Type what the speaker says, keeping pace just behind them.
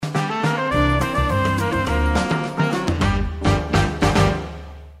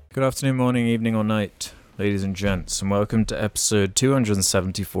Good afternoon, morning, evening, or night, ladies and gents, and welcome to episode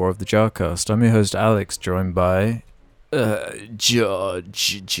 274 of the Jarcast. I'm your host, Alex, joined by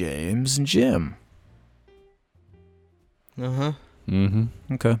George, James, and Jim. Okay.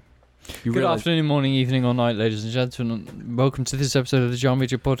 Good afternoon, morning, evening, or night, ladies and gentlemen. Welcome to this episode of the Jar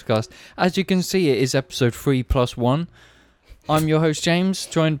Major Podcast. As you can see, it is episode 3+1. I'm your host, James,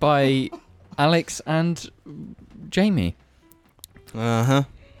 joined by Alex and Jamie.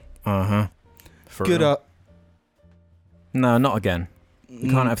 For Good real. up. No, not again. You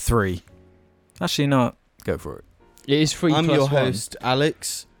can't have three. Actually, not. Go for it. It is 3+1. I'm your host,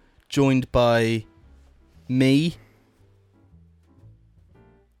 Alex, joined by me.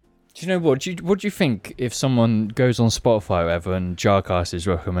 Do you know what? What do you think if someone goes on Spotify or whatever and Jarcast is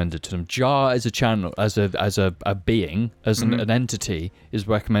recommended to them? Jar as a channel, as a being, as an entity, is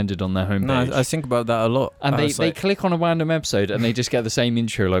recommended on their homepage. No, I think about that a lot. And they click on a random episode and they just get the same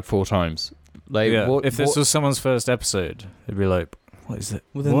intro like 4 times. Like, yeah. what, If this was someone's first episode, it'd be like, what is it?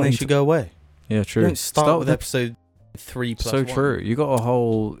 Well, then What they are you should go away. Yeah, true. You don't start with episode 3+1. So true. You got a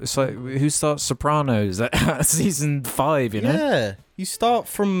whole. It's like who starts Sopranos at season 5? You know. Yeah. You start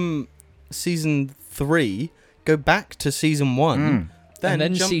from season 3, go back to season 1,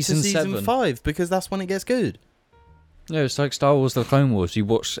 then jump season to season 7. 5 because that's when it gets good. No, it's like Star Wars: The Clone Wars. You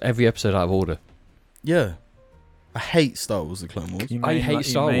watch every episode out of order. Yeah. I hate Star Wars: The Clone Wars. I hate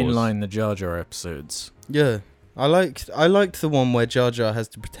Star Wars. You mainline the Jar Jar episodes. Yeah. I liked the one where Jar Jar has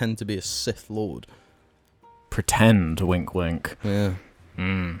to pretend to be a Sith Lord. Pretend, wink, wink. Yeah.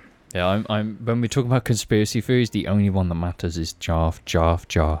 Yeah, I'm. When we talk about conspiracy theories, the only one that matters is Darth Jar.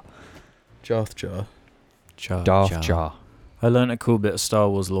 Darth Jar. Darth Jar. I learned a cool bit of Star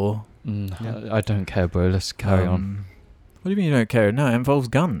Wars lore. I don't care, bro. Let's carry on. What do you mean you don't care? No, it involves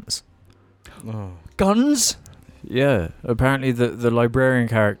guns. Oh. Guns? Yeah, apparently the librarian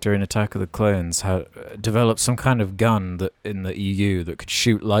character in Attack of the Clones had developed some kind of gun that in the EU that could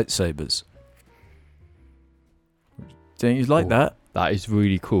shoot lightsabers. Don't you like that? That is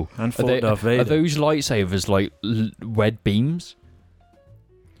really cool. And fought Darth Vader. Are those lightsabers like red beams?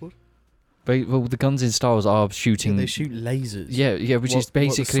 What? Well, the guns in Star Wars are shooting. Yeah, they shoot lasers. Yeah, which is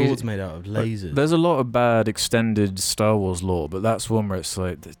basically. What the sword's made out of lasers. There's a lot of bad extended Star Wars lore, but that's one where it's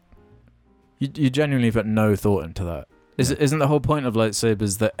like you genuinely put no thought into that. Isn't the whole point of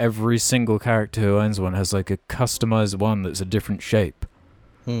lightsabers that every single character who owns one has like a customized one that's a different shape?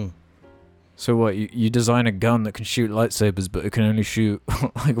 So what, you design a gun that can shoot lightsabers, but it can only shoot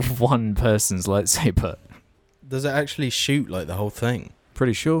like one person's lightsaber? Does it actually shoot like the whole thing?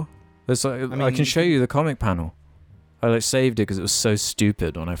 Pretty sure. There's like, I can show you the comic panel. I like saved it because it was so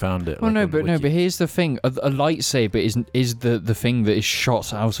stupid when I found it. Well, but here's the thing: a lightsaber is the thing that is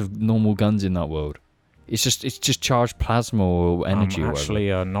shot out of normal guns in that world. It's just charged plasma or energy. Actually,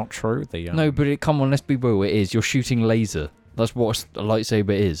 not true. No, but come on, let's be real. It is. You're shooting laser. That's what a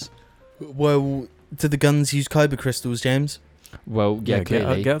lightsaber is. Well, do the guns use kyber crystals, James? Well, yeah,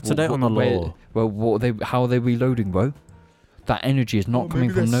 clearly. Get up to date on the lore. How are they reloading, bro? That energy is not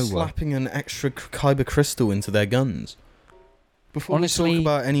coming from nowhere. Slapping an extra kyber crystal into their guns. Before we talk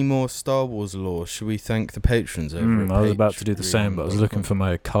about any more Star Wars lore, should we thank the patrons over at I was about to do the same, but I was looking for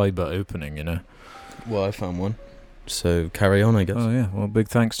my kyber opening, you know. Well, I found one. So carry on, I guess. Oh yeah, well, big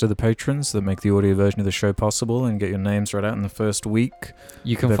thanks to the patrons that make the audio version of the show possible and get your names read out in the first week.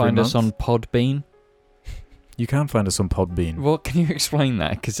 You can find us on Podbean. You can find us on Podbean. What, can you explain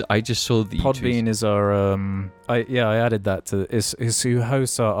that? Because I just saw the Podbean is our I added that to is who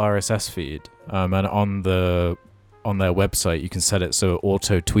hosts our RSS feed. And on their website you can set it so it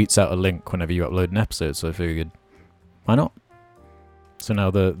auto tweets out a link whenever you upload an episode. So I figured, why not? So now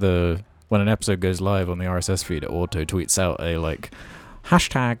the when an episode goes live on the RSS feed, it auto tweets out a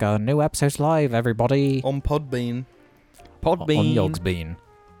hashtag new episodes live, everybody. On Podbean. On Yogsbean.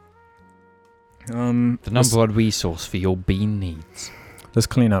 The number one resource for your bean needs. Let's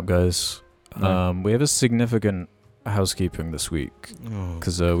clean up, guys. No. We have a significant housekeeping this week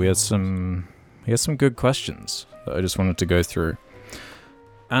because we had some good questions that I just wanted to go through.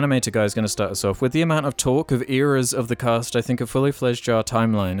 Animator Guy is going to start us off with the amount of talk of eras of the cast. I think a fully fledged Jar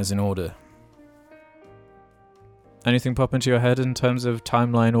timeline is in order. Anything pop into your head in terms of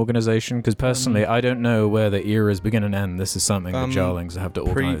timeline organization? Because personally, I don't know where the eras begin and end. This is something that Jarlings have to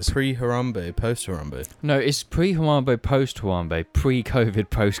organize. Pre-Harambe, post-Harambe. No, it's pre-Harambe, post-Harambe,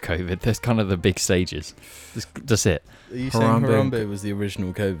 pre-COVID, post-COVID. That's kind of the big stages. That's it. Are you saying Harambe was the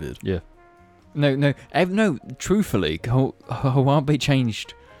original COVID? Yeah. No. Truthfully, Harambe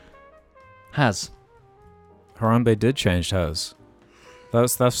changed. Harambe did change.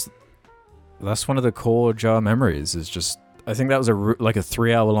 That's one of the core Jar memories. Is just I think that was like a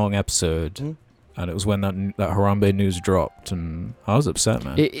 3-hour-long episode, and it was when that Harambe news dropped, and I was upset,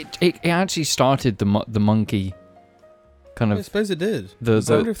 man. It actually started the monkey kind of. I suppose it did. I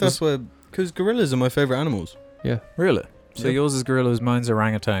wonder if that's where, because gorillas are my favourite animals. Yeah. Really? So yours is gorillas, mine's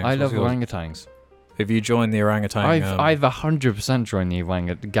orangutans. I love orangutans. Have you joined the orangutan? I've 100% joined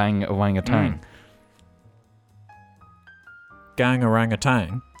the gang orangutan. Gang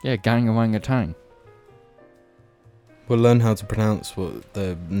orangutan? Yeah, gang orangutan. We'll learn how to pronounce what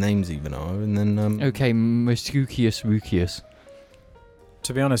the names even are, and then... Okay, Muscucius rucius.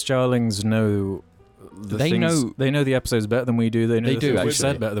 To be honest, Jarlings know... They know the episodes better than we do. They know the things we've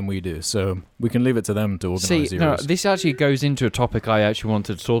said better than we do. So we can leave it to them to organise the no, this actually goes into a topic I actually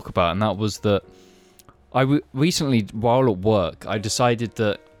wanted to talk about, and that was that recently, while at work, I decided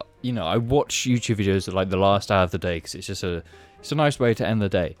that, I watch YouTube videos at like the last hour of the day because it's a nice way to end the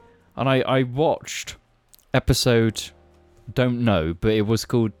day. And I watched episode, don't know, but it was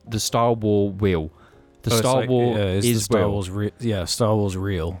called the Star Wars Wheel. Star Wars is Star real. Wars Star Wars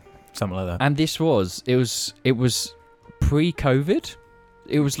Real. Something like that. And it was pre-COVID.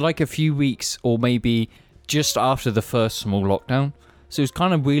 It was like a few weeks or maybe just after the first small lockdown. So it was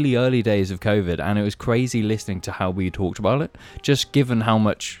kind of really early days of COVID, and it was crazy listening to how we talked about it, just given how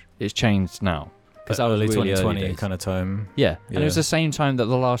much it's changed now. Because that was really 2020 kind of time. Yeah, and it was the same time that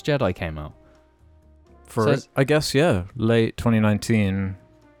The Last Jedi came out. I guess, late 2019.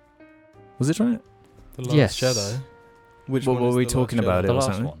 Was it right? The Last Jedi? What were we talking about? The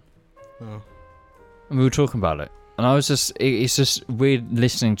last one. Oh. And we were talking about it. And I was it's just weird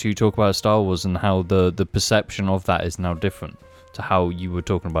listening to you talk about Star Wars and how the perception of that is now different to how you were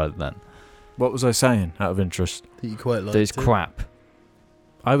talking about it then. What was I saying, out of interest? That you quite liked that it's crap.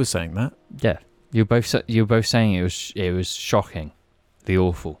 I was saying that. Yeah. You're both saying it was shocking. The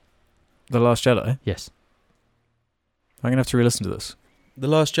awful. The Last Jedi? Yes. I'm going to have to re-listen to this. The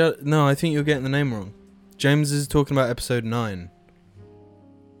Last Jedi... No, I think you're getting the name wrong. James is talking about episode 9.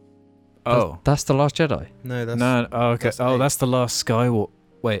 Oh. That's The Last Jedi? No, that's... No, okay. That's The Last Skywalker.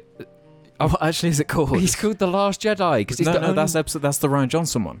 Wait. What actually is it called? He's called The Last Jedi. That's the Rian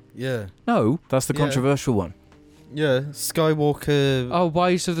Johnson one. Yeah. No. That's the controversial one. Yeah, Skywalker... Oh,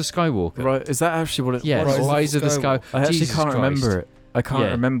 Rise of the Skywalker. Right, is that actually what it was? Yeah, Rise of the Skywalker. I actually can't remember it. I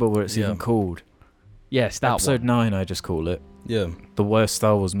can't remember what it's even called. Yes, that Episode 9, I just call it. Yeah. The worst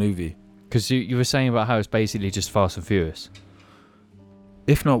Star Wars movie. Because you were saying about how it's basically just Fast and Furious.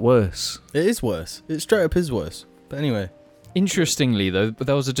 If not worse. It is worse. It straight up is worse. But anyway. Interestingly, though,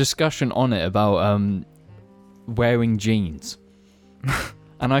 there was a discussion on it about wearing jeans.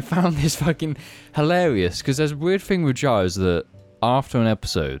 And I found this fucking hilarious, because there's a weird thing with Jar is that after an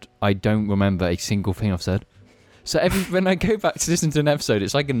episode, I don't remember a single thing I've said. So when I go back to listen to an episode,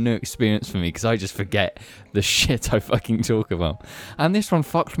 it's like a new experience for me, because I just forget the shit I fucking talk about. And this one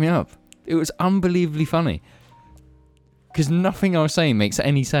fucked me up. It was unbelievably funny. Because nothing I was saying makes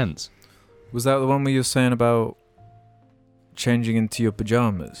any sense. Was that the one where you were saying about changing into your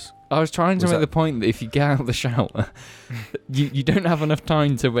pajamas? I was trying to make the point that if you get out of the shower, you don't have enough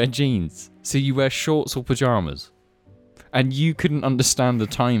time to wear jeans. So you wear shorts or pajamas. And you couldn't understand the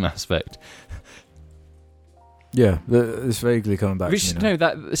time aspect. Yeah, it's vaguely coming back to me now. No,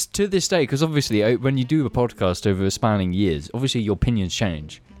 that's to this day, because obviously when you do a podcast over spanning years, obviously your opinions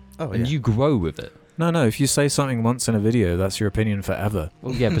change. Oh, and you grow with it. No, if you say something once in a video, that's your opinion forever.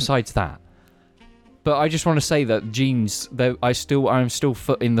 Well, yeah, besides that. But I just want to say that jeans, I'm still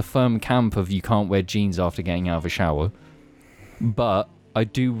in the firm camp of you can't wear jeans after getting out of a shower. But I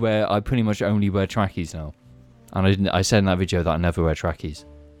pretty much only wear trackies now. And I said in that video that I never wear trackies.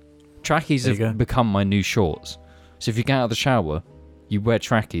 Trackies have become my new shorts. So if you get out of the shower, you wear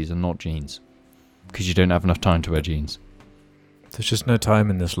trackies and not jeans. Because you don't have enough time to wear jeans. There's just no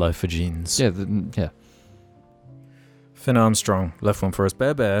time in this life for jeans. Yeah. Finn Armstrong, left one for us.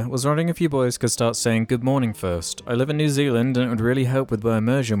 Bear was wondering if you boys could start saying good morning first. I live in New Zealand and it would really help with my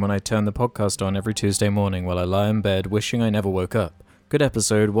immersion when I turn the podcast on every Tuesday morning while I lie in bed wishing I never woke up. Good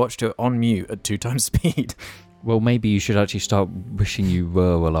episode, watched it on mute at 2 times speed. Well, maybe you should actually start wishing you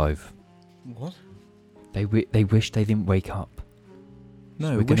were alive. What? They wish they didn't wake up.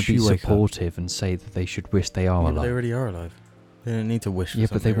 No, so we're going to be supportive and say that they should wish they are alive. They already are alive. They don't need to wish for something. Yeah,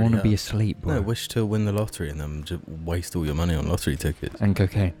 but they want to be asleep, bro. No, wish to win the lottery and then just waste all your money on lottery tickets. And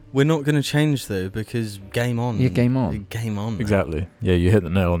cocaine. We're not going to change, though, because game on. Yeah, game on. Game on. Exactly. Yeah, you hit the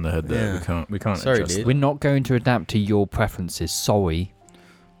nail on the head there. Yeah. We can't Sorry, adjust. dude. We're not going to adapt to your preferences. Sorry.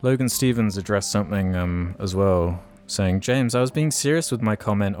 Logan Stevens addressed something as well, saying, James, I was being serious with my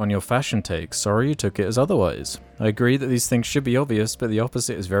comment on your fashion take. Sorry you took it as otherwise. I agree that these things should be obvious, but the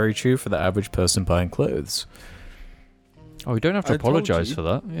opposite is very true for the average person buying clothes. Oh, you don't have to apologise for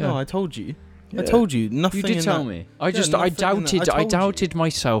that. Yeah. No, I told you. Yeah. I told you. Nothing. You did tell me. I doubted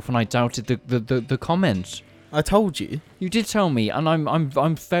myself, and I doubted the comments. I told you. You did tell me, and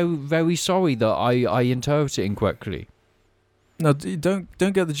I'm very, very sorry that I interpreted it incorrectly. No, don't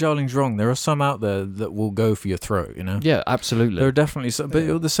get the Jarlings wrong. There are some out there that will go for your throat, you know? Yeah, absolutely. There are definitely some, but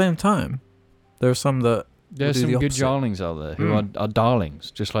at the same time, there are some that There's will do some the good opposite. Jarlings out there who are darlings,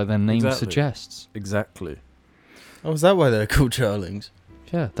 just like their name suggests. Exactly. Oh, is that why they're called Jarlings?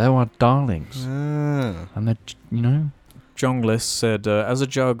 Yeah, they are darlings. Ah. And they're, you know... Jonglis said, as a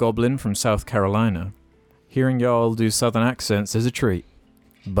Jar Goblin from South Carolina, hearing y'all do southern accents is a treat.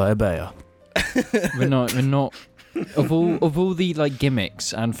 Bye-bye. We're not... Of all the like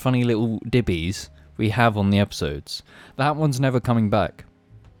gimmicks and funny little dibbies we have on the episodes, that one's never coming back.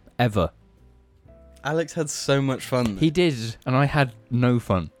 Ever. Alex had so much fun. He did, and I had no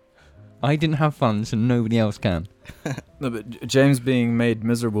fun. I didn't have fun, so nobody else can. No, but James being made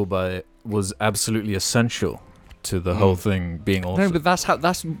miserable by it was absolutely essential to the whole thing being awesome. No, but that's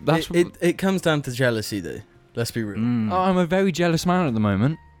It comes down to jealousy, though. Let's be real. I'm a very jealous man at the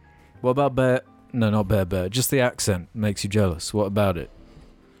moment. What about Bear? No, not Bear. Just the accent makes you jealous. What about it?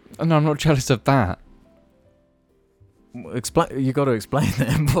 No, I'm not jealous of that. Explain. You got to explain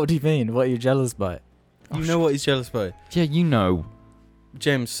it. What do you mean? What are you jealous by? You know what he's jealous by? Yeah, you know.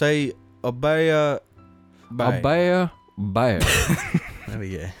 James, say Abaya. Abaya. There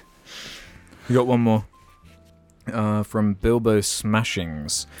we go. We got one more. From Bilbo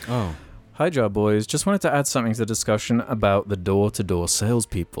Smashings. Oh. Hi, Jar Boys. Just wanted to add something to the discussion about the door-to-door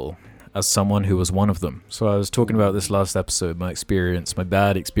salespeople, as someone who was one of them. So I was talking about this last episode, my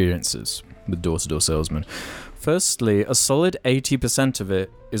bad experiences with door-to-door salesmen. Firstly, a solid 80% of it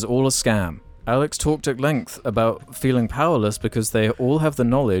is all a scam. Alex talked at length about feeling powerless because they all have the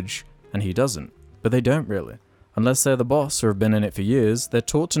knowledge and he doesn't. But they don't really. Unless they're the boss or have been in it for years, they're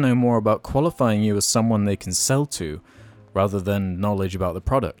taught to know more about qualifying you as someone they can sell to, rather than knowledge about the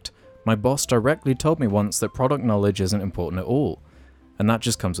product. My boss directly told me once that product knowledge isn't important at all. And that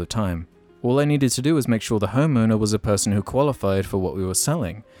just comes with time. All I needed to do was make sure the homeowner was a person who qualified for what we were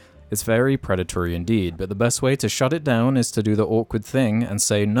selling. It's very predatory indeed, but the best way to shut it down is to do the awkward thing and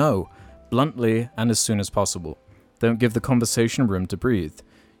say no, bluntly and as soon as possible. Don't give the conversation room to breathe.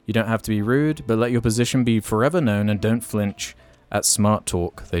 You don't have to be rude, but let your position be forever known and don't flinch at smart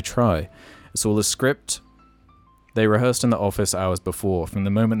talk they try. It's all a script they rehearsed in the office hours before. From the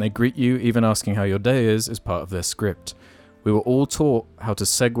moment they greet you, even asking how your day is part of their script. We were all taught how to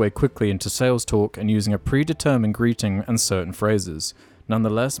segue quickly into sales talk and using a predetermined greeting and certain phrases.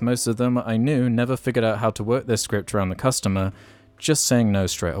 Nonetheless, most of them I knew never figured out how to work their script around the customer, just saying no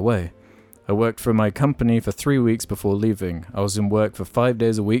straight away. I worked for my company for 3 weeks before leaving. I was in work for 5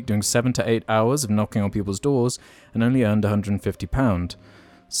 days a week doing 7 to 8 hours of knocking on people's doors and only earned £150,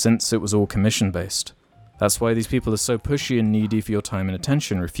 since it was all commission-based. That's why these people are so pushy and needy for your time and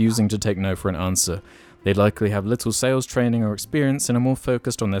attention, refusing to take no for an answer. They likely have little sales training or experience and are more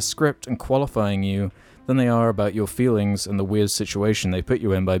focused on their script and qualifying you than they are about your feelings and the weird situation they put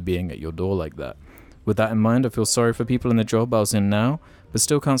you in by being at your door like that. With that in mind, I feel sorry for people in the job I was in now, but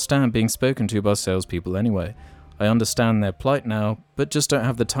still can't stand being spoken to by salespeople anyway. I understand their plight now, but just don't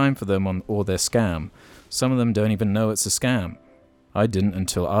have the time for them or their scam. Some of them don't even know it's a scam. I didn't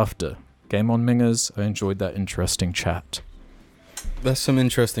until after. Game on, Mingers. I enjoyed that interesting chat. That's some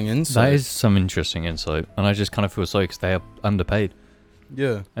interesting insight. That is some interesting insight, and I just kind of feel sorry because they are underpaid.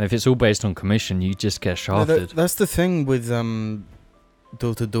 Yeah. And if it's all based on commission, you just get shafted. That's the thing with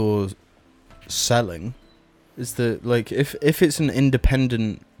door-to-door selling, is that like if it's an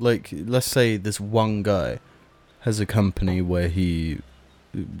independent, like let's say this one guy has a company where he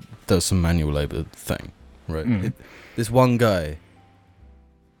does some manual labor thing, right? This one guy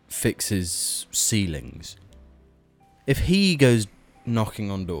fixes ceilings. If he goes knocking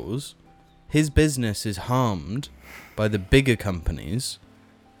on doors, his business is harmed by the bigger companies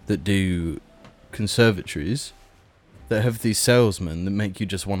that do conservatories that have these salesmen that make you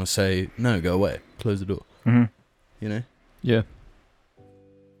just want to say, no, go away, close the door. Mm-hmm. You know? Yeah.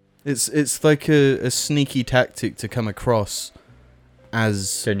 It's like a sneaky tactic to come across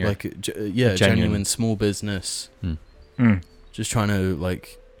as Genuine. like a genuine small business. Just trying to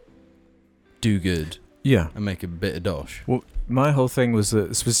like do good. Yeah. And make a bit of dosh. Well, my whole thing was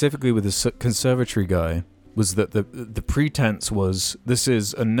that specifically with the conservatory guy was that the pretense was this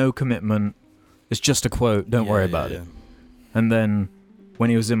is a no commitment. It's just a quote. Don't worry about it. And then when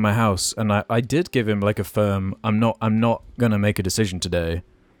he was in my house, and I did give him like a firm, I'm not gonna make a decision today.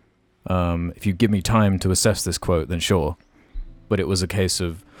 If you give me time to assess this quote, then sure. But it was a case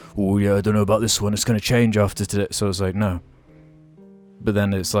of, oh yeah, I don't know about this one. It's gonna change after today. So I was like, no, but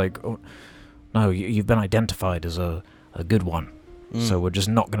then it's like, oh, no, you've been identified as a good one, so we're just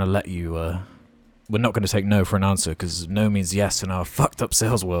not going to let you. We're not going to take no for an answer because no means yes in our fucked up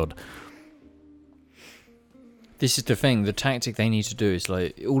sales world. This is the thing. The tactic they need to do is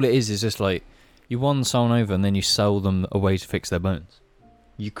like, all it is just like, you won someone over and then you sell them a way to fix their bones.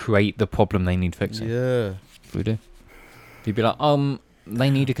 You create the problem they need fixing. Yeah. We do. You'd be like, they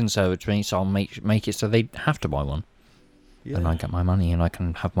need a conservatory, so I'll make it so they have to buy one. Yeah. And I get my money and I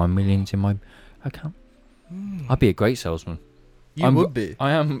can have my millions in my account. I'd be a great salesman. You would be.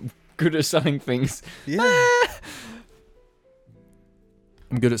 I am good at selling things. Yeah.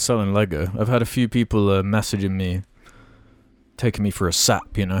 I'm good at selling Lego. I've had a few people messaging me, taking me for a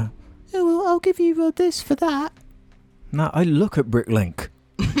sap, you know. Oh, well, I'll give you this for that. Nah, I look at Bricklink.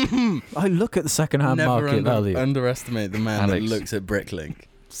 I look at the second-hand market value. Underestimate the man Alex. that looks at Bricklink.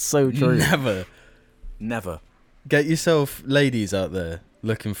 So true. Never. Get yourself ladies out there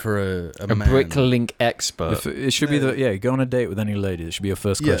looking for a man. Bricklink expert. It should be go on a date with any lady. It should be your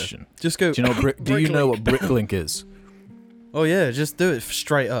first question. Just go. Do you know do you know what Bricklink is? Oh yeah, just do it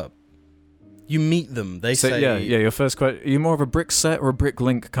straight up. You meet them. They say yeah. Your first question. Are you more of a brick set or a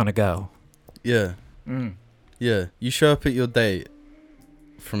Bricklink kind of gal? Yeah. Yeah. You show up at your date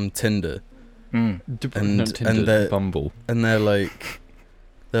from Tinder, and Bumble, and they're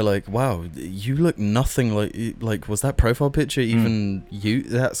like, wow, you look nothing like. Was that profile picture even you?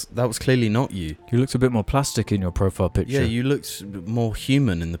 That was clearly not you. You looked a bit more plastic in your profile picture. Yeah, you looked more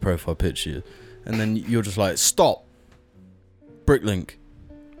human in the profile picture, and then you're just like, stop. Bricklink,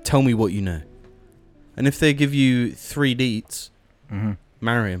 tell me what you know. And if they give you 3 deets,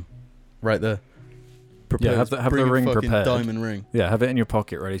 marry him, right there. Propose, yeah, have the ring prepared. Diamond ring. Yeah, have it in your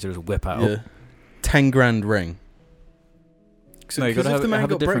pocket, ready to just whip out. Yeah, 10 grand ring. No, you got to have the man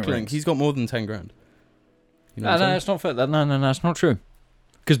have got different Bricklink, rings. he's got more than 10 grand. You know no, what I'm saying? it's not fair. No, it's not true.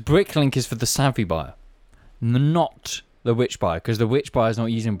 Because Bricklink is for the savvy buyer, not the rich buyer. Because the rich buyer is not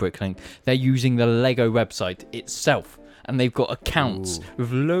using Bricklink; they're using the Lego website itself, and they've got accounts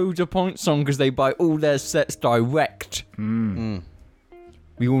with loads of points on because they buy all their sets direct.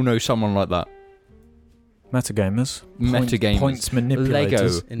 We all know someone like that. Metagamers. Metagamers. Points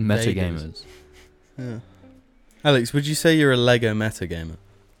manipulators. Lego metagamers. Yeah. Alex, would you say you're a Lego metagamer?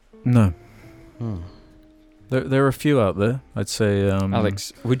 No. There are a few out there. I'd say.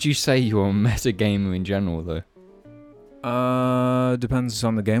 Alex, would you say you're a metagamer in general, though? Depends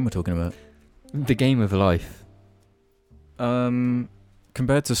on the game we're talking about. The game of life.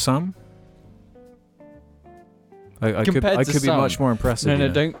 Compared to some, I could Compared to be some. much more impressive. No,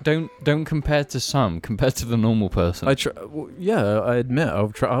 you know? don't compare to some. Compare to the normal person. I admit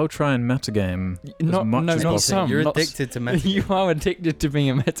I'll try and metagame as much as possible. Some. You're not addicted to metagamer. You are addicted to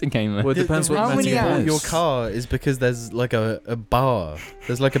being a metagamer. Well, it depends what How many metagame apps? is. Your car is because there's like a bar.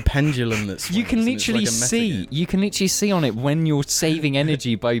 There's like a pendulum that's. You can literally see. You can literally see on it when you're saving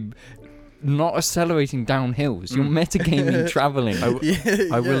energy by not accelerating down hills. You're metagaming traveling.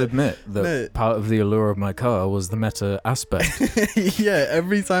 I will admit that part of the allure of my car was the meta aspect. Yeah,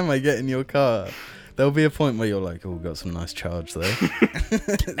 every time I get in your car, there'll be a point where you're like, "Oh, got some nice charge there."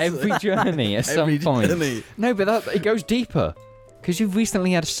 Every journey at some Every point. journey. No, but it goes deeper. Because you've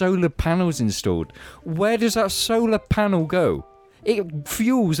recently had solar panels installed. Where does that solar panel go? It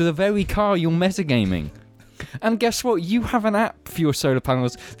fuels the very car you're metagaming. And guess what? You have an app for your solar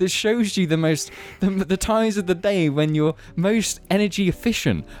panels that shows you the times of the day when you're most energy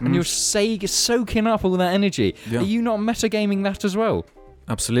efficient and you're soaking up all that energy. Yeah. Are you not metagaming that as well?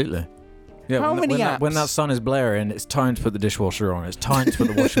 Absolutely. Yeah, How many apps? When that sun is blaring, it's time to put the dishwasher on. It's time to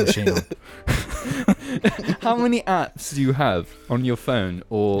put the washing machine on. How many apps do you have on your phone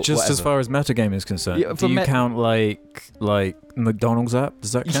or Just whatever? as far as metagame is concerned, Yeah, do you count like McDonald's app?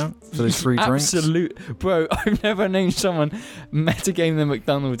 Does that count for those free drinks? Absolute, bro. I've never known someone metagame the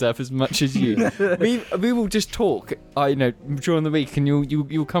McDonald's app as much as you. we will just talk. During the week, and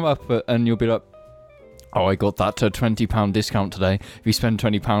you'll come up and you'll be like, "Oh, I got that £20 discount today. If you spend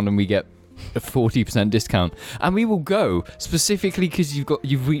 £20 and we get a 40% discount," and we will go specifically because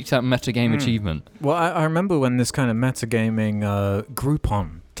you've reached that metagame achievement. Well, I remember when this kind of metagaming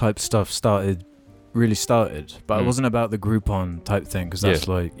Groupon type stuff really started, but it wasn't about the Groupon type thing because that's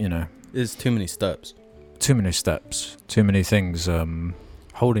There's too many steps. Too many steps, too many things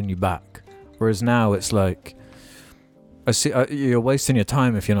holding you back. Whereas now it's like, you're wasting your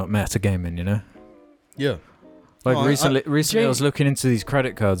time if you're not metagaming, you know? Yeah. Like recently I Jay- was looking into these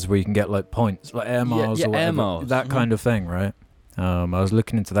credit cards where you can get like points, like air miles or whatever, air miles. that kind of thing, right? I was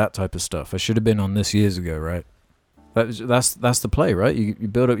looking into that type of stuff. I should have been on this years ago, right? That's the play, right? You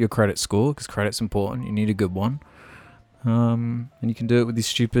build up your credit score because credit's important. You need a good one, And you can do it with these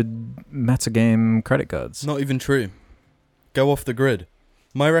stupid metagame credit cards. Not even true. Go off the grid.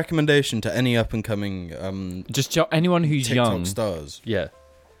 My recommendation to any up and coming Just anyone who's TikTok young. stars. Yeah.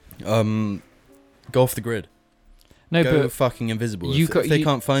 Go off the grid. No, Go but fucking invisible. you If they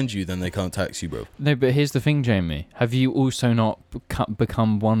can't find you, then they can't tax you, bro. no, but here's the thing, Jamie. Have you also not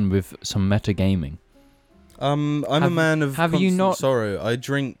become one with some metagaming? I'm a man of have you constant not- sorrow. I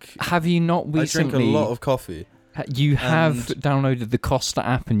drink. Have you not I recently? drink a lot of coffee. You have and- downloaded the Costa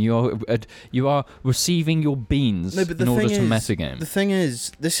app, and you are receiving your beans No, but the in order thing to is- metagame. The thing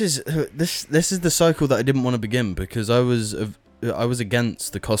is, this is the cycle that I didn't want to begin because I was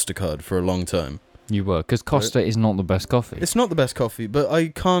against the Costa card for a long time. You were, because Costa is not the best coffee. It's not the best coffee, but I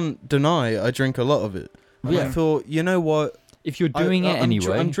can't deny I drink a lot of it. And I Yeah. thought, you know what? If you're doing it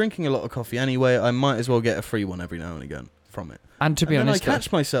anyway, I'm drinking a lot of coffee anyway. I might as well get a free one every now and again from it. and to be and honest, then I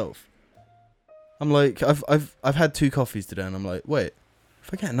catch myself. I'm like, I've had 2 coffees today, and I'm like, wait,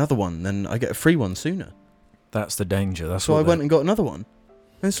 if I get another one, then I get a free one sooner. That's the danger. That's So what I went and got another one.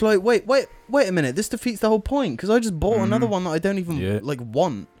 And it's like, wait a minute, this defeats the whole point because I just bought another one that I don't even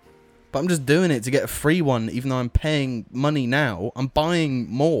want. But I'm just doing it to get a free one, even though I'm paying money now. I'm buying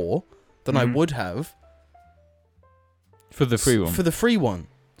more than I would have for the free one, for the free one.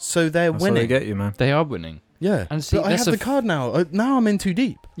 So they're That's winning. what they get you, man. they are winning. Yeah, And see, but I that's have the card now. Now I'm in too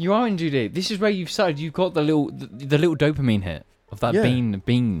deep. You are in too deep. This is where you've started. You've got the little dopamine hit of that Yeah.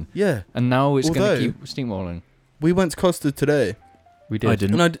 bean, Yeah, and now it's going Although- to keep steamrolling. we went to Costa today, We did. I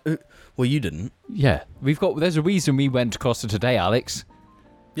didn't. and well, you didn't. Yeah, there's a reason we went to Costa today, Alex.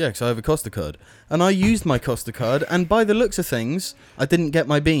 Yeah, because I have a Costa card, and I used my Costa card, and by the looks of things, I didn't get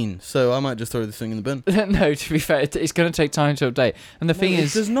my bean, so I might just throw this thing in the bin. No, to be fair, it's going to take time to update. And the thing it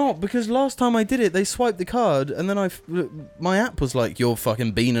is, does not, because last time I did it, they swiped the card, and then my app was like, "You're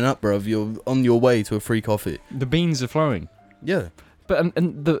fucking beaning up, bruv. You're on your way to a free coffee." the beans are flowing. Yeah, But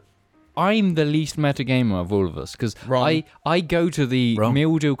I'm the least metagamer of all of us because Wrong. I go to the Wrong.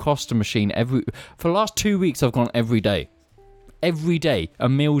 meal deal Costa machine for the last 2 weeks. I've gone every day. Every day, a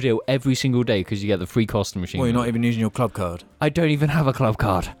meal deal every single day because you get the free Costa machine. Well, you're not even using your club card. I don't even have a club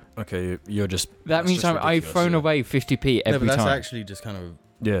card. Okay, you're just. That That's means just I've ridiculous, thrown yeah. away 50p no, every but that's time. actually just kind of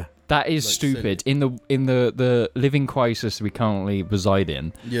Yeah. That is like, stupid. In the living crisis we currently reside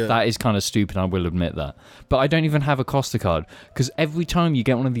in, yeah. that is kind of stupid. I will admit that. But I don't even have a Costa card because every time you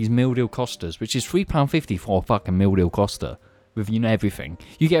get one of these meal deal Costas, which is £3.50 for a fucking meal deal Costa with everything,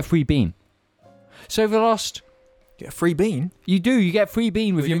 you get a free bean. So over the last, Get a free bean. you get free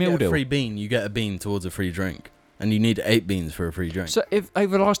bean with Well, your you meal get a deal. free bean. You get a bean towards a free drink, and you need 8 beans for a free drink. So if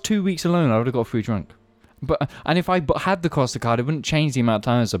over the last 2 weeks alone, I would have got a free drink. And if I had the Costa card, it wouldn't change the amount of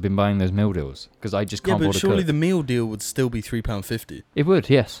times I've been buying those meal deals because I just yeah, can't but bother surely cook. the meal deal would still be £3.50, It would,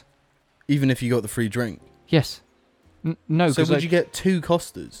 yes, even if you got the free drink. yes. No, So because would you get 2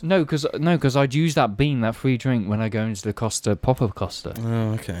 Costas? No, because I'd use that free drink when I go into the Costa pop-up Costa,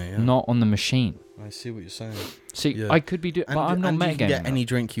 Oh, okay. Yeah. not on the machine. I see what you're saying. See, Yeah. I could be doing, but I'm not and you metagaming. can get that. any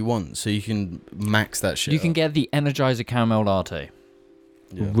drink you want, so you can max that shit. You can up. get the Energizer caramel latte,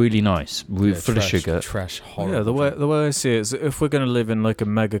 Yeah. really nice, Yeah, full of trash- sugar. Trash horrible. Yeah, the way I see it is, if we're gonna live in like a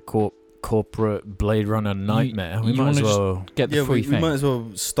mega corporate Blade Runner nightmare, we you might as wanna just- well. Get the Yeah, free we thing. might as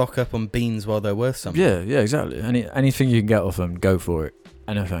well stock up on beans while they're worth something. Yeah, exactly. Anything you can get off them, go for it.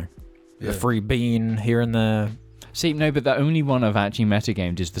 Anything. Yeah. A free bean here and there. See, no, but the only one I've actually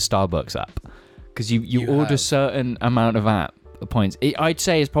metagamed is the Starbucks app, because you You order have. certain amount of app points. I'd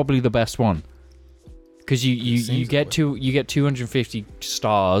say it's probably the best one. Because you seems get that way. you get 250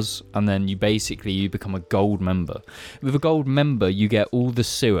 stars, and then you become a gold member. With a gold member, you get all the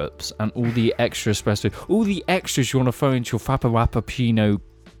syrups and all the extra espresso, all the extras you want to throw into your Frappuccino,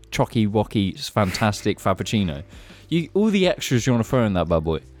 Chocky Wocky, fantastic Frappuccino. All the extras you want to throw in that bad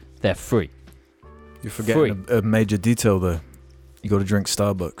boy, they're free. You're forgetting a major detail though. You got to drink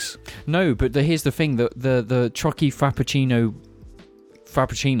Starbucks. No, but here's the thing: the Chocky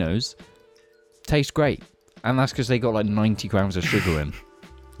Frappuccinos taste great, and that's because they got like 90 grams of sugar in.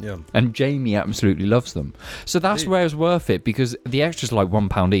 Yeah. And Jamie absolutely loves them. So that's where it's worth it, because the extras are like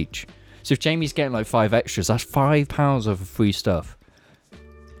 £1 each. So if Jamie's getting like 5 extras, that's £5 of free stuff.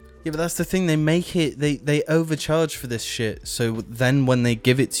 Yeah, but that's the thing. They make it. They overcharge for this shit. So then when they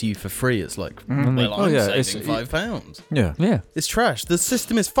give it to you for free, it's like, Mhm. well, Oh, I'm yeah, saving it's- £5. Yeah. Yeah. It's trash. The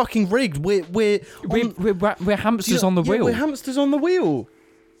system is fucking rigged. We're Hamsters on the wheel. We're hamsters on the wheel.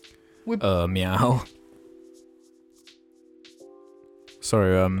 Meow.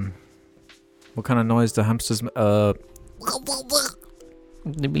 Sorry, what kind of noise do hamsters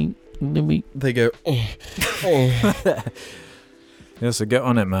They go. Yeah, so get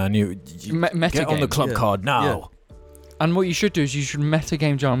on it, man. You get on the Metagame. club Yeah. card now. And what you should do is you should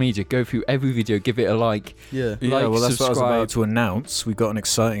metagame Jar Media, go through every video, give it a like. Yeah. Yeah, Like, well, that's what I was subscribe. about to announce. We got an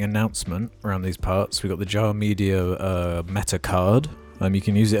exciting announcement around these parts. We got the Jar Media Meta card. You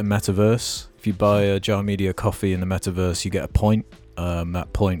can use it in Metaverse. If you buy a Jar Media coffee in the Metaverse, you get a point. That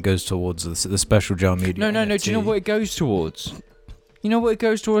point goes towards the special Jar Media. No. Do you know what it goes towards? You know what it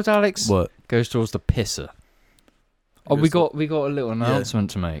goes towards, Alex? What? It goes towards the pisser. Oh, we got a little announcement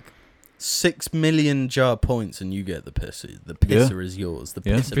to make. 6 million jar points and you get the pisser. The pisser is yours. The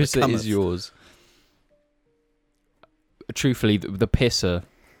Yeah. pisser, Pisser becometh. is yours. Truthfully, the pisser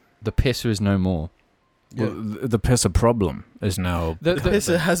is no more. Yeah. Well, the pisser problem is now. The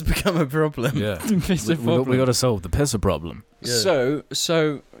pisser has become a problem. Yeah. The pisser we got to solve the pisser problem. Yeah.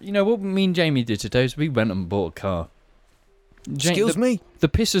 So you know what me and Jamie did today is we went and bought a car. Excuse me. The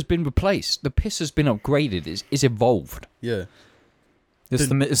pisser's been replaced. The pisser's been upgraded. It's evolved. Yeah. It's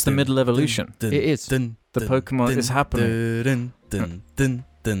the middle evolution. It is. The Pokemon is happening.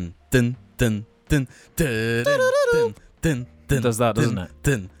 It does that, doesn't it?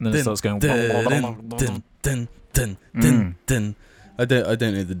 And then it starts going. I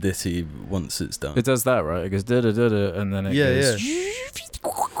don't know the ditty once it's done. It does that, right? It goes da da da da, and then it goes.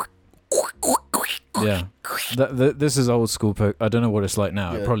 Yeah. This is old school. I don't know what it's like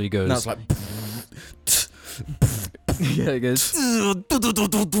now. Yeah. It probably goes. Now it's like. Yeah, it goes.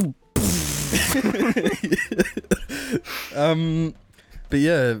 But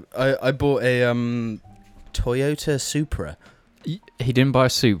yeah, I bought a Toyota Supra. He didn't buy a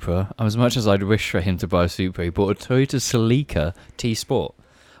Supra. As much as I'd wish for him to buy a Supra, he bought a Toyota Celica T Sport.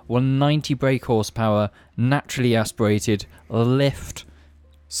 190 brake horsepower, naturally aspirated, lift.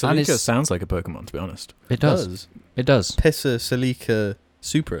 And Celica it's- sounds like a Pokemon, to be honest. It does. It does. Pisser Celica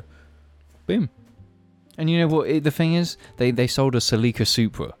Supra. Boom. And you know what the thing is? They sold a Celica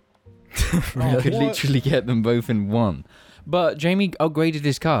Supra. You could What? literally get them both in one. But Jamie upgraded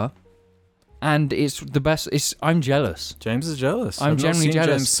his car, and it's the best. I'm jealous. James is jealous. I'm I've not genuinely seen jealous.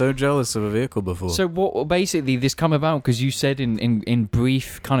 James so jealous of a vehicle before. So what? Basically, this come about because you said in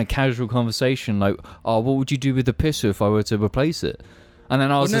brief, kind of casual conversation, like, "Oh, what would you do with the pisser if I were to replace it?" And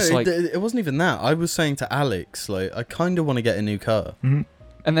then I was just like, it wasn't even that. I was saying to Alex, like, I kind of want to get a new car. Mhm.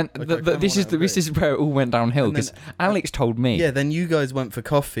 and then Like, I kinda this wanna is where it all went downhill And then- because Alex told me. Yeah, then you guys went for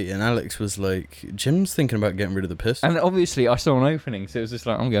coffee, and Alex was like, Jim's thinking about getting rid of the pisser. And obviously, I saw an opening, so it was just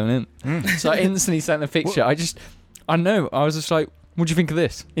like, I'm going in. Mm. So I instantly sent a picture. I was just like, what do you think of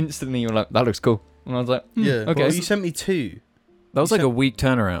this? Instantly, you were like, that looks cool. And I was like, Yeah, okay. well, you sent me two. That was You like a said- week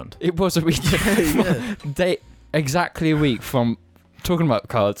turnaround. It was a week. Yeah. Exactly a week from talking about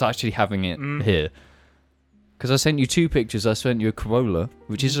cars to actually having it Mm. here. Because I sent you two pictures. I sent you a Corolla,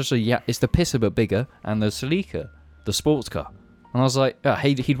 which is just it's the pisser but bigger, and the Celica, the sports car. And I was like,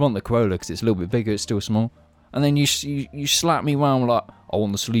 he'd want the Corolla because it's a little bit bigger, it's still small. And then you slapped me around like, I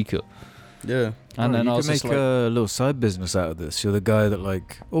want the Celica. Yeah. And then you I was can just make like, a little side business out of this. You're the guy that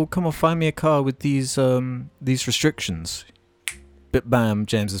like, oh, come on, find me a car with these restrictions. Bit bam,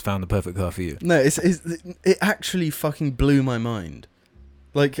 James has found the perfect car for you. No, it actually fucking blew my mind.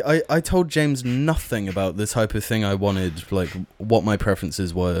 Like, I told James nothing about the type of thing I wanted, like, what my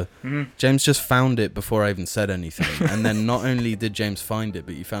preferences were. James just found it before I even said anything. And then not only did James find it,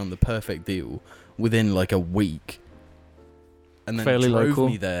 but he found the perfect deal within, like, a week. And then Fairly drove local.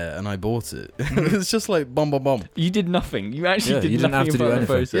 me there, and I bought it. It was just like, bomb, bomb, bomb. you did nothing. You actually Yeah, did you didn't nothing have to do about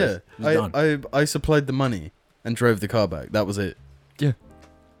the anything. process. Yeah, It was I supplied the money and drove the car back. That was it.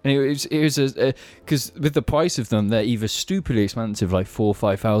 And it was because with the price of them, they're either stupidly expensive, like 4,000 or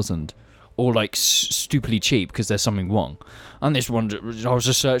 5,000, or like stupidly cheap because there's something wrong. And this one, I was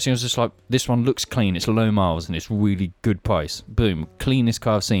just searching. I was just like, this one looks clean. It's low miles and it's really good price. Boom, cleanest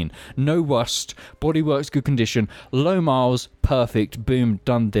car I've seen. No rust, bodywork's good condition, low miles, perfect. Boom,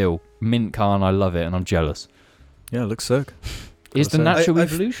 done deal. Mint car, and I love it, and I'm jealous. Yeah, it looks sick. It's the say. natural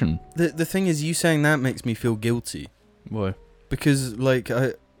I've- evolution. The thing is, you saying that makes me feel guilty. Why? Because, like,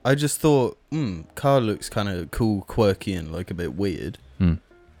 I just thought, car looks kind of cool, quirky, and, like, a bit weird.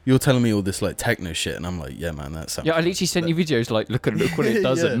 You're telling me all this, like, techno shit, and I'm like, yeah, man, that sounds... Yeah, I literally sent you videos like, look what it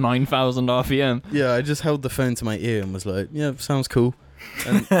does Yeah. at 9,000 RPM. Yeah, I just held the phone to my ear and was like, yeah, sounds cool.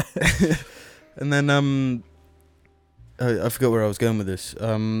 And, and then, I forgot where I was going with this.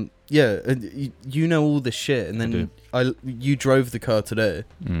 Yeah, you know all this shit, and then you drove the car today,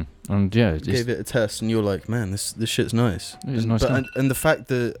 And yeah, it's, gave it a test, and you're like, man, this shit's nice. It's and, nice but, car. and the fact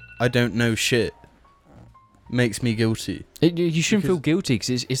that I don't know shit makes me guilty. you shouldn't feel because- guilty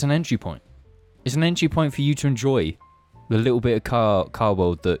because it's an entry point. It's an entry point for you to enjoy the little bit of car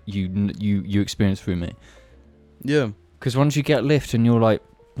world that you experience through me. Yeah. Because once you get lift and you're like,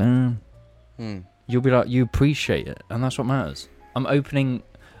 Hmm. you'll be like, you appreciate it, and that's what matters. I'm opening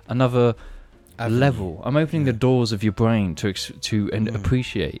another level. I'm opening the doors of your brain to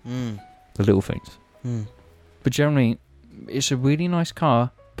appreciate the little things. But generally, it's a really nice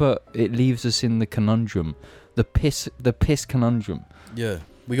car, but it leaves us in the conundrum, the piss conundrum. Yeah,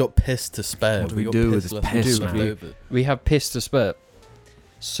 we got piss to spare. What do we got do with this left piss, left man? over. We have piss to spare.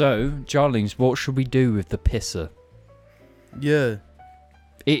 So, Jarlings, what should we do with the pisser? Yeah.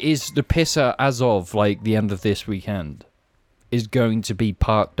 It is the pisser as of like the end of this weekend is going to be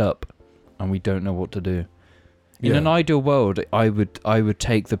parked up, and we don't know what to do. In an ideal world, I would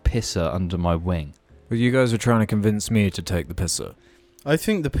take the pisser under my wing. Well, you guys are trying to convince me to take the pisser. I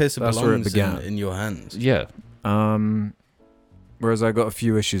think the piss That's where it belongs began. in your hands. Yeah. Whereas I got a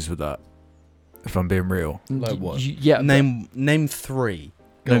few issues with that, if I'm being real. Like what? Yeah. Name three.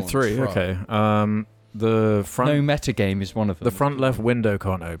 Go Name on, three, try. okay. The front, No metagame is one of them. the front left window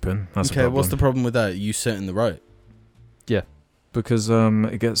can't open. That's a Okay, problem. what's the problem with that? You sit in the right. Because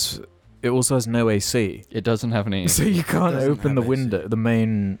it also has no AC, It doesn't have any. so you can't Doesn't open have the AC.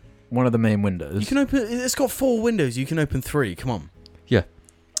 window, one of the main windows. You can open. It's got 4 windows. You can open 3. Come on.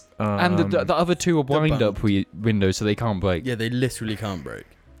 And the other two are wind-up debunked. windows, so they can't break. Yeah, they literally can't break.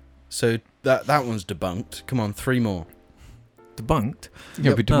 So that one's debunked. Come on, 3 more. debunked. Yeah, we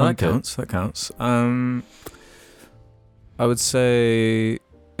No, that debunked it. counts. That counts. I would say,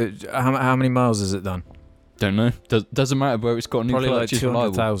 how many miles has it done? Don't know. Doesn't matter, bro. It's got a new Probably like clutch. It's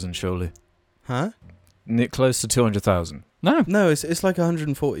reliable. 200,000, surely. Huh? Close to 200,000. No, No, it's like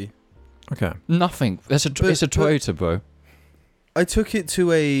 140. Okay. nothing. It's a Toyota, bro. I took it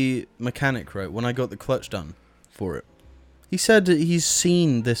to a mechanic, right, when I got the clutch done for it. He said that he's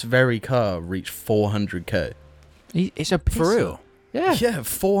seen this very car reach 400k. It's a pisser. For real? Yeah. Yeah,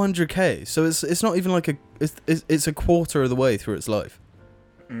 400k. So it's not even like it's a quarter of the way through its life.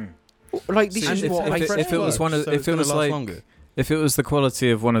 Like this See, is if- what if I it- said. if it was one of- So if it's it gonna was last like- longer. If it was the quality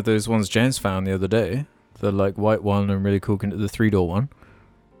of one of those ones James found the other day, the like white one and really cool, the 3-door one,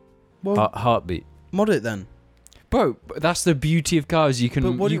 Well, heartbeat. mod it then. Bro, that's the beauty of cars. You can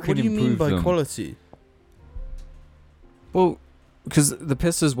But what do can you mean improve by them. quality? Well, because the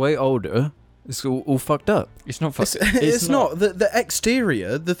pisser's way older, it's all fucked up. It's not. It's not the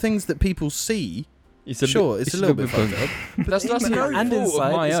exterior, the things that people see. It's Sure, it's a little bit fucked up. That's no And fault inside,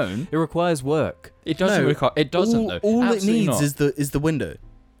 of my it's- own. It requires work. It doesn't No, require. It doesn't though. All it Absolutely needs not. is the window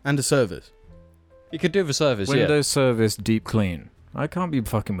and a service. You could do a service. Windows service, deep clean. I can't be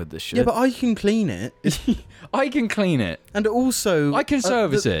fucking with this shit. Yeah, but I can clean it. Yeah. I can clean it. And also, I can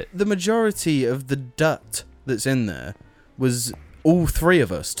service it. The majority of the dirt that's in there was all 3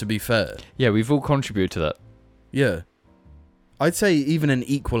 of us, to be fair. Yeah, we've all contributed to that. Yeah. I'd say even in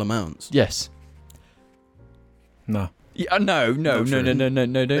equal amounts. Yes. No, Yeah, no.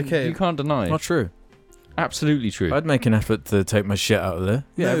 Okay. You can't deny it. not true. Absolutely true. I'd make an effort to take my shit out of there.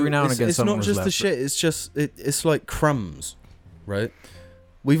 Yeah, No, every now and again it's someone not was just left. the shit, it's just, it's like crumbs, right?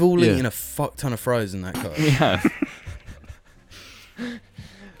 We've all Yeah. eaten a fuck ton of fries in that car. We have.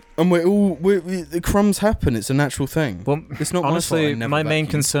 And the crumbs happen, it's a natural thing. Well, It's not honestly, my my main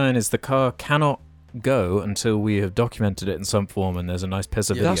vacuumed. concern is the car cannot go until we have documented it in some form and there's a nice pisser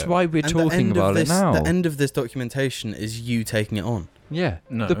video. That's why we're And talking about it now. The end of this documentation is you taking it on. Yeah.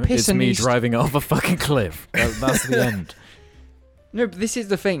 No, The pisser it's me needs- driving off a fucking cliff. That's the end. No, but this is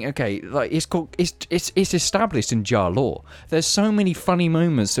the thing. Okay, like it's established in jar law. There's so many funny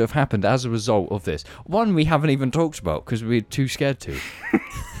moments that have happened as a result of this. One we haven't even talked about because we're too scared to.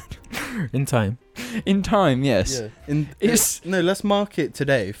 In time. In time, yes. It's- No, let's mark it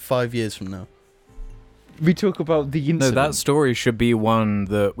today, 5 years from now. We talk about the No, incident. that story should be one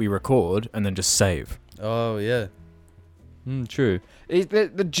that we record and then just save. Oh, yeah. True.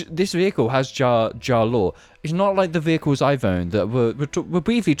 This vehicle has jar law. It's not like the vehicles I've owned that were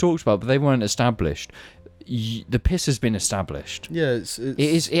briefly talked about, but they weren't established. The piss has been established. Yeah,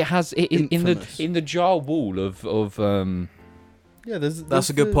 It has infamous. in the jar wall of Yeah, there's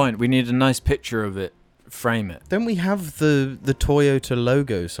That's a good point. We need a nice picture of it. Frame it. Don't we have the Toyota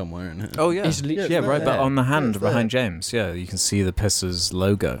logo somewhere in it? Oh, yeah. It's literally yeah, it's right there. but on the hand it's there. behind James. Yeah, you can see the pisser's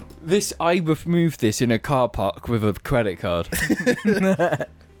logo. this. I removed this in a car park with a credit card.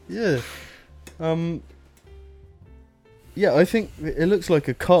 Yeah. Yeah, I think it looks like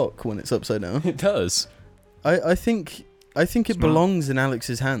a cock when it's upside down. It does. I think it Smart. belongs in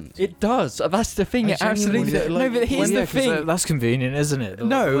Alex's hands. It does. That's the thing. I It absolutely. genuinely- No, but here's the thing. That's convenient, isn't it?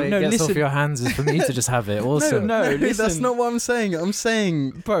 No, the way it no, gets listen. off your hands is for me to just have it. Also, No, that's listen. not what I'm saying. I'm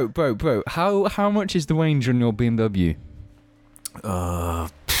saying Bro. How much is the range on your BMW?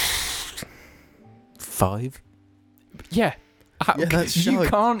 5. Yeah. Yeah, that's You shite.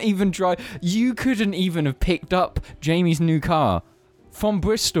 can't even drive. You couldn't even have picked up Jamie's new car from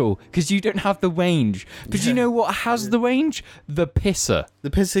Bristol because you don't have the range. But you Yeah. know what has the range? The pisser. The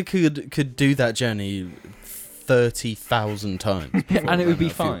pisser could do that journey 30,000 times. before And it would ran be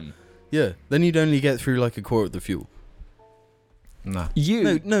out of fuel. fine. Yeah, then you'd only get through like a quarter of the fuel. Nah.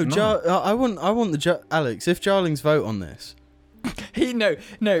 No, I want the Alex. If Jarlings vote on this, No,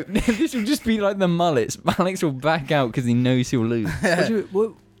 this will just be like the mullets. Alex will back out because he knows he'll lose.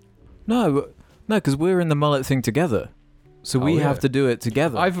 No, because we're in the mullet thing together. So we yeah. have to do it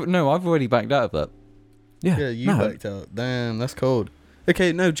together. I've already backed out of that. yeah, you backed out. Damn, that's cold.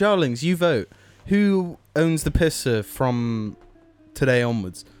 Okay, no, Jarlings, you vote. Who owns the pisser from today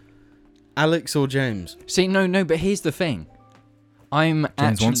onwards? Alex or James? See, no, but here's the thing. I'm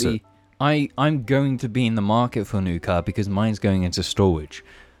James wants actually, I'm going to be in the market for a new car because mine's going into storage.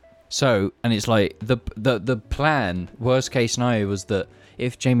 So, and it's like the plan, worst case scenario was that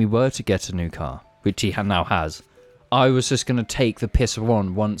if Jamie were to get a new car, which he now has, I was just going to take the pisser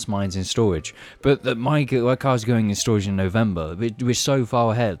on once mine's in storage. But that my car's going in storage in November. We're so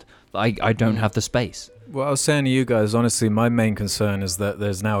far ahead. I don't have the space. Well, I was saying to you guys, honestly, my main concern is that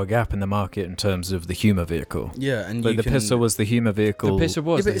there's now a gap in the market in terms of the Hummer vehicle. Yeah, and Like the pisser was the Hummer vehicle. The pisser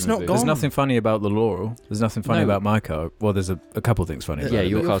was. Yeah, but the it's Hummer not vehicle. There's gone. nothing funny about the Laurel. There's nothing funny No. about my car. Well, there's a couple things funny about Yeah, it.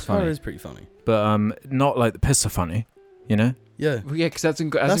 your but car's funny. is pretty funny. But not like the pisser funny, you know? Yeah. Well, yeah, because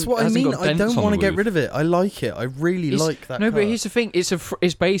That's what I mean. I don't want to get rid of it. I like it. I really like that No, car. but here's the thing. It's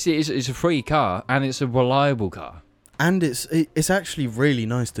basically it's a free car and it's a reliable car. And it's actually really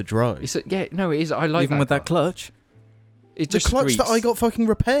nice to drive. It is. I like Even with that car. clutch. It The just clutch that screeches. I got fucking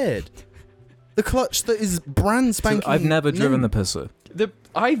repaired. The clutch that is brand spanking. I've never driven new. the pisser.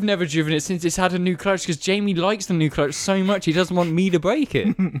 I've never driven it since it's had a new clutch because Jamie likes the new clutch so much he doesn't want me to break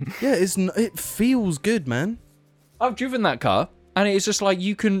it. Yeah, it feels good, man. I've driven that car and it's just like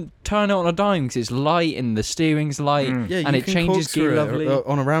you can turn it on a dime because it's light and the steering's light Yeah, and you it can changes corkscrew gear it lovely.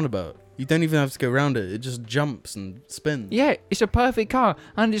 on a roundabout. You don't even have to go around it. It just jumps and spins. Yeah, it's a perfect car,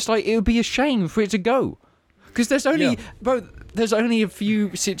 and it's like it would be a shame for it to go, because there's only there's only a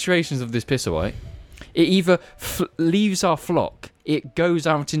few situations of this pisser, right? It either leaves our flock, it goes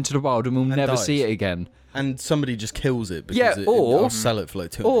out into the wild, and we'll And never dies. see it again, And somebody just kills it because Yeah, or- I'll sell it for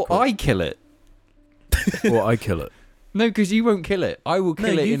like 200 or quid. I kill it. Or I kill it. No, because you won't kill it. I will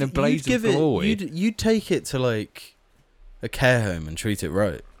kill it in a blaze of glory. You'd take it to like a care home and treat it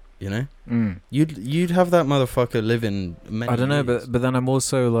right. You know, you'd have that motherfucker living. Many I don't know, years. but then I'm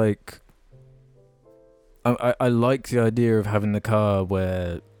also like, I like the idea of having the car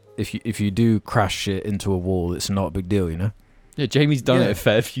where if you do crash it into a wall, it's not a big deal, you know. Yeah, Jamie's done Yeah. it a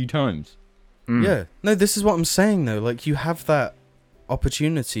fair few times. Yeah, no, this is what I'm saying though. Like you have that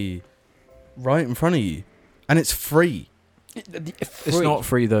opportunity right in front of you, and it's free. It's not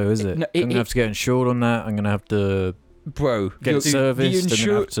free though, is it? No, I'm gonna have to get insured on that. I'm gonna have to Bro, get it serviced. the,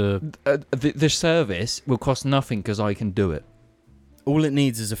 I'm gonna have to. the service will cost nothing because I can do it. All it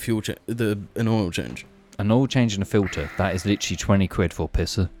needs is a an oil change. An oil change and a filter, that is literally 20 quid for a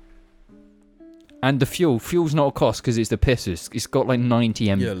pisser. And the fuel's not a cost because it's the pisser. It's got like 90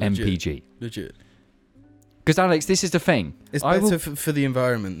 Yeah, legit. mpg. Legit. Because Alex, this is the thing. It's I better will- for the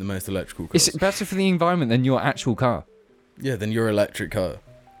environment than most electrical cars. It's better for the environment than your actual car. Yeah, than your electric car.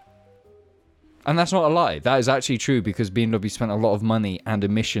 And that's not a lie. That is actually true because BMW spent a lot of money and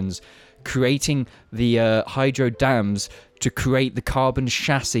emissions creating the hydro dams to create the carbon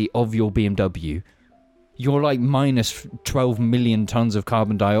chassis of your BMW. You're like minus 12 million tons of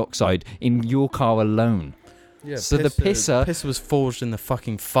carbon dioxide in your car alone. Yeah, So the pisser- Pisser was forged in the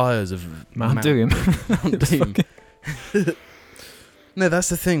fucking fires of Mount Doom. Mount Doom. No, that's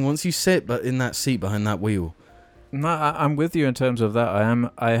the thing. Once you sit but in that seat behind that wheel, No, I'm with you in terms of that.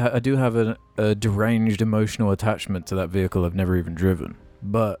 I do have a deranged emotional attachment to that vehicle I've never even driven.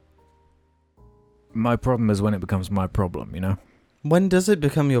 But my problem is when it becomes my problem, you know? when does it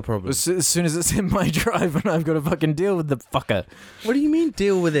become your problem? As soon as it's in my drive and I've got to fucking deal with the fucker. What do you mean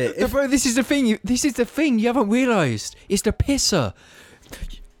deal with it? No, bro, this is the thing. This is the thing you haven't realised. It's the pisser.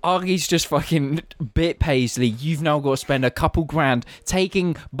 Argie's just fucking bit Paisley. You've now got to spend a couple grand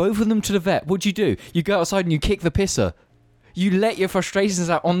taking both of them to the vet. What do? You go outside and you kick the pisser. You let your frustrations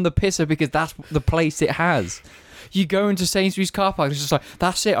out on the pisser because that's the place it has. You go into Sainsbury's car park. It's just like,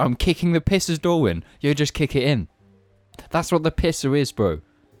 that's it. I'm kicking the pisser's door in. You just kick it in. That's what the pisser is, bro.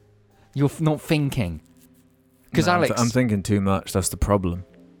 You're not thinking. Because No, Alex, I'm thinking too much. That's the problem.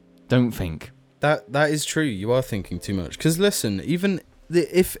 don't think. That is true. You are thinking too much. Because listen, even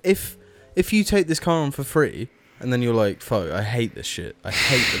if you take this car on for free and then you're like, "Fuck, I hate this shit. I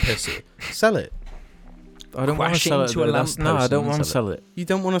hate the pisser." Sell it. I don't want to crash sell it. into a though. lamppost. No, I don't and want to sell sell it. You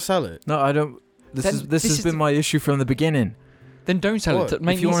don't want to sell it? No, I don't. This Then is this this has is been my issue from the beginning. Then don't sell What? it.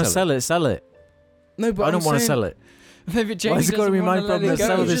 Make If you me want to sell sell it. No, but I don't want to sell it. Maybe Why James is it got to be doesn't my wanna let problem it to go.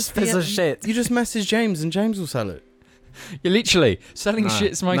 sell You this just- piece of yeah, shit? You just message James and James will sell it. You're literally selling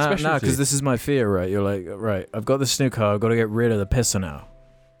shit's my specialty. No, because this is my fear, right? You're like, right, I've got this new car. I've got to get rid of the pisser now.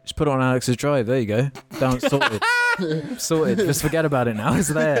 Just put it on Alex's drive. There you go. Down, sorted. Sorted. Just forget about it now. It's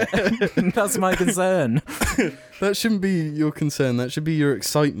there. That's my concern. That shouldn't be your concern. That should be your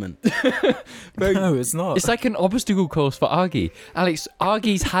excitement. No, it's not. It's like an obstacle course for Argy. Alex,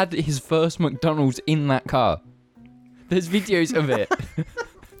 Argy's had his first McDonald's in that car. There's videos of it.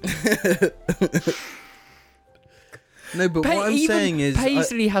 No, but what I'm Even saying is,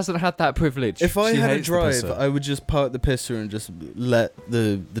 Paisley hasn't had that privilege. if I She had a hates the drive, pisser. I would just park the pisser and just let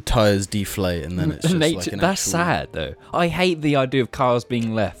the tires deflate, and then it's just Nature, like an that's actual- sad though. I hate the idea of cars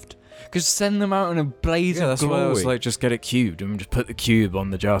being left. Because send them out in a blaze Yeah, of that's glory. why I was like, just get it cubed and just put the cube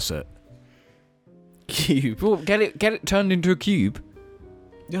on the jar set. cube. Well, get it turned into a cube.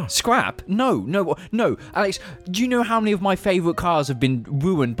 Yeah. Scrap? No. Alex, do you know how many of my favourite cars have been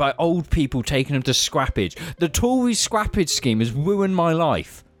ruined by old people taking them to scrappage? The Tory scrappage scheme has ruined my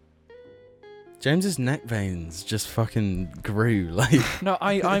life. James's neck veins just fucking grew. Like, No,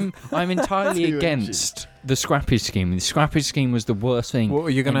 I'm entirely Too against the scrappage scheme. The scrappage scheme was the worst thing. Well,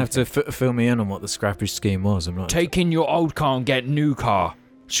 you're going to have to fill me in on what the scrappage scheme was. I'm not. Take in your old car and get new car.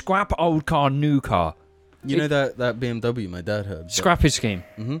 Scrap old car, new car. you know that BMW my dad had. Scrappage scheme.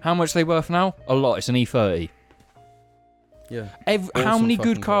 Mm-hmm. How much they worth now? A lot. It's an E30. Yeah. How Awesome many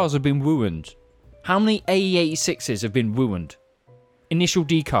fucking good cars have been ruined? How many AE86s have been ruined? Initial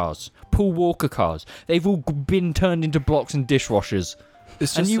D cars, Paul Walker cars. They've all been turned into blocks and dishwashers.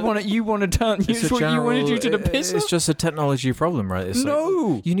 It's And just you want to turn. it's That's a what you want to do general- to the pisser? It's just a technology problem, right? It's like,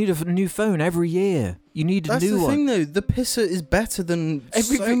 No. you need a new phone every year. You need a That's new the one. thing, though. The pisser is better than so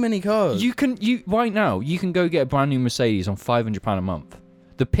Everything- many cars. You right now. You can go get a brand new Mercedes on £500 a month.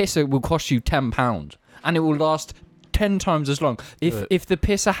 The pisser will cost you £10, and it will last 10 times as long. If the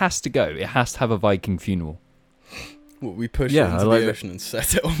pisser has to go, it has to have a Viking funeral. What, we push Yeah, it I into like the it. ocean and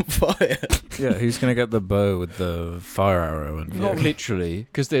set it on fire. Yeah, who's gonna get the bow with the fire arrow? And Not literally,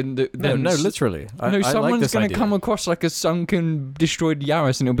 because then no, literally. I No, like someone's this going idea. to come across like a sunken, destroyed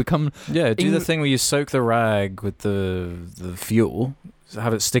Yaris, and it'll become. Yeah, do the in- thing where you soak the rag with the fuel,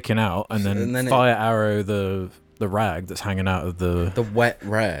 have it sticking out, and then, it- fire arrow the rag that's hanging out of the. The wet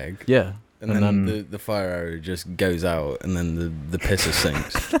rag. Yeah, And And then then- the fire arrow just goes out, and then the pisser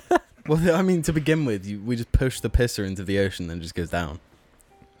sinks. Well, I mean, to begin with, we just push the pisser into the ocean, then it just goes down.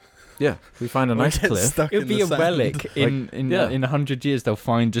 yeah. We find a Or nice it gets cliff. stuck It'll in be the a sand. relic in yeah. 100 years. They'll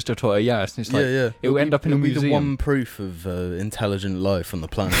find just a Toyota Yaris, and it's like yeah. it will end up in a it'll be the museum. one proof of intelligent life on the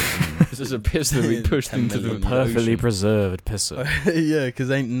planet. this is a piss that we pushed 10 into the million Perfectly ocean. preserved pisser. Yeah, because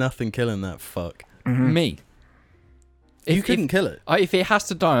ain't nothing killing that fuck. Mhm. Me. You couldn't kill it. If it has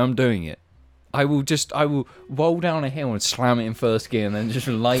to die, I'm doing it. I will roll down a hill and slam it in first gear, and then just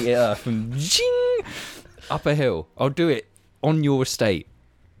light it up and zing, up a hill. I'll do it on your estate.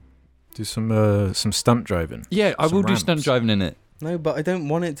 Do some stunt driving. Yeah, I Some will do stunt ramps. driving in it. No, but I don't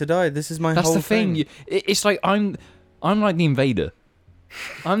want it to die. This is my That's whole the thing. It's like I'm like the invader.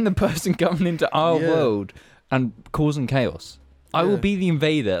 I'm the person coming into our Yeah. world and causing chaos. I will Yeah. be the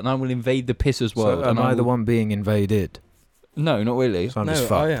invader, and I will invade the pisser's world. So am and I the will- one being invaded? No, not really. So I'm No, just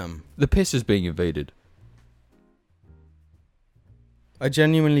fucked. I am. The pisser's being invaded. I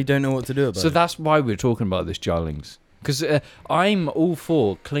genuinely don't know what to do about So it. that's why we're talking about this, Jarlings. Because I'm all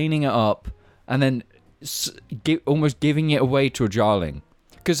for cleaning it up and then almost giving it away to a Jarling.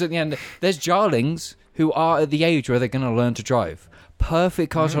 Because at the end, there's Jarlings who are at the age where they're going to learn to drive.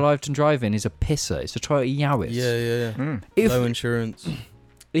 Perfect car to live and drive in is a pisser. It's a Toyota Yaris. Yeah. Mm. Low insurance.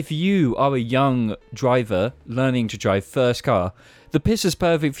 If you are a young driver learning to drive first car, the pisser's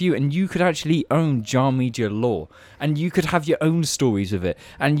perfect for you, and you could actually own Jar Media lore, and you could have your own stories of it,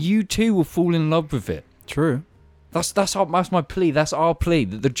 and you too will fall in love with it. True. That's my plea. That's our plea,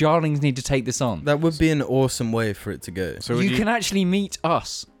 that the Jarlings need to take this on. That would be an awesome way for it to go. So you can actually meet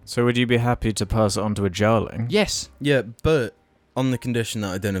us. So would you be happy to pass it on to a Jarling? Yes. Yeah, but on the condition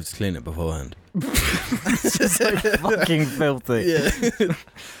that I don't have to clean it beforehand. Fucking filthy. Yeah.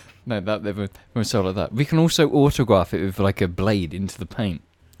 No, that they won't sell like that. We can also autograph it with like a blade into the paint.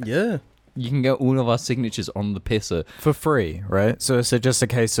 Yeah. You can get all of our signatures on the pisser. For free, right? So it's just a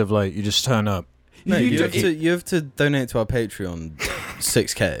case of like you just turn up. No, You you, do- have to donate to our Patreon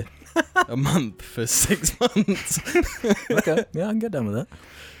 6k a month for 6 months. Okay. Yeah, I can get down with that.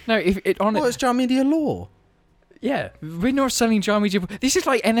 No, if it on What it. is Jar Media law? Yeah, we're not selling jar media. This is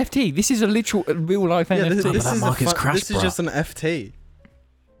like NFT. This is a literal, real life Yeah, NFT. this that is market's crashed, this is bruh. just an FT.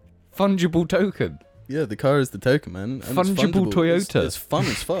 Fungible token. Yeah, the car is the token, man. And it's Fungible fungible. Toyota. It's fun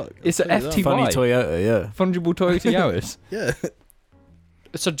as fuck. It's a I'll tell you FT. that. Funny Why? Toyota, yeah. Fungible Toyota Yaris. Yeah.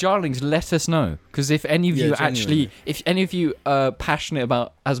 So Jarlings, let us know, because if any of Yeah, you genuinely. if any of you are passionate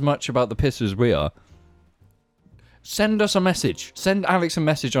about as much about the piss as we are, send us a message. Send Alex a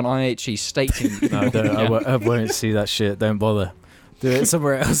message on IHE stating. No, don't, Yeah. I won't see that shit. Don't bother. Do it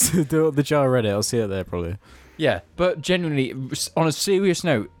somewhere else. Do it on the jar Reddit. I'll see it there probably. Yeah, but genuinely, on a serious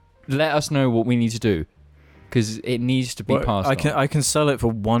note, let us know what we need to do, because it needs to be Well, passed on. I can sell it for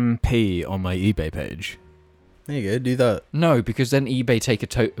 1p on my eBay page. There you go. Do that. No, because then eBay take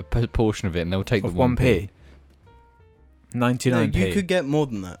a portion of it, and they'll take Of the 1p. 99p. No, you could get more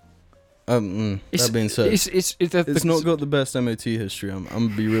than that. That being said, it's not got the best MOT history. I'm gonna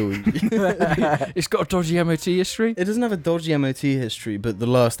be real with you. It's got a dodgy MOT history. It doesn't have a dodgy MOT history, but the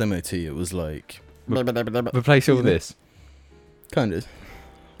last MOT, it was like Replace all You know. this. kind of.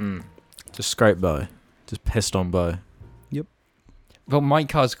 Just scraped by. Just pissed on by. Well, my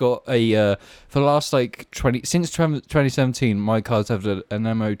car's got a for the last like 2017. My cars have an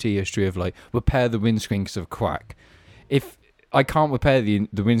MOT history of like repair the windscreen because of crack. If I can't repair the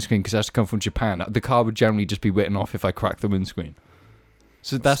windscreen because it has to come from Japan, the car would generally just be written off if I crack the windscreen.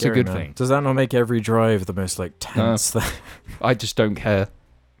 So that's Scary, a good man. thing. Does that not make every drive the most like tense thing? I just don't care.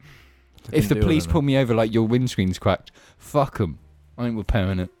 If the police pull me over like your windscreen's cracked, fuck them. I ain't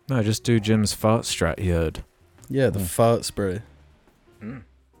repairing it. No, just do Jim's fart strat he heard. Yeah, the fart spray.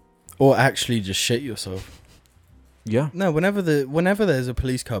 Or actually just shit yourself. Yeah. No, whenever there's a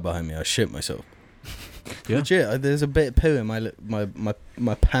police car behind me, I shit myself. Yeah. Legit, there's a bit of poo in my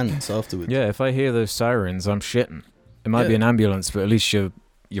pants afterwards. Yeah, if I hear those sirens, I'm shitting. It might be Yeah. an ambulance, but at least you're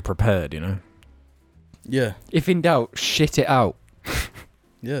prepared, you know? Yeah. If in doubt, shit it out.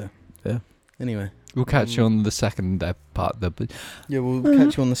 Yeah. Yeah. Anyway. We'll catch you on the second part. Yeah, we'll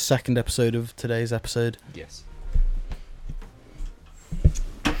catch you on the second episode of today's episode. Yes.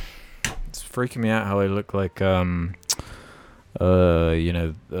 It's freaking me out how I look like fuck, you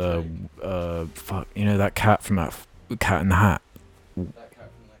know that cat from that Cat in the Hat.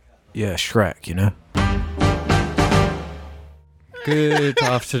 Yeah, Shrek, you know. Good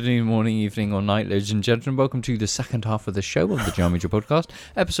afternoon, morning, evening, or night, ladies and gentlemen. Welcome to the second half of the show of the Jar Media Podcast,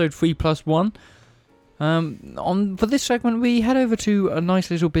 episode 3+1. For this segment, we head over to a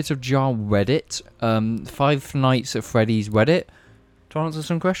nice little bit of Jar Reddit, 5 Nights at Freddy's Reddit, to answer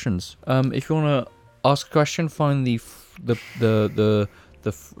some questions. If you want to ask a question, find the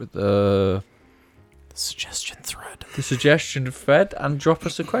Suggestion thread. suggestion thread and drop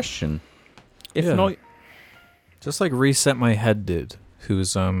us a question. If Yeah. not, Just like Reset My Head did, who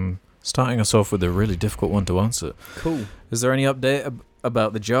was starting us off with a really difficult one to answer. Cool. Is there any update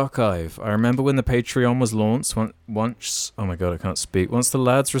about the Jarchive? I remember when the Patreon was launched once. Oh my god, I can't speak. Once the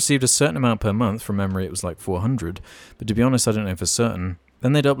lads received a certain amount per month. From memory, it was like 400. But to be honest, I don't know for certain.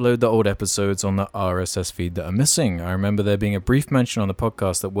 Then they'd upload the old episodes on the RSS feed that are missing. I remember there being a brief mention on the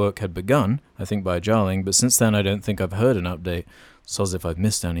podcast that work had begun, I think by Jarling, but since then I don't think I've heard an update. So as if I've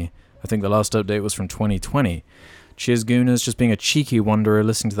missed any. I think the last update was from 2020. Cheers, Gooners. Just being a cheeky wanderer,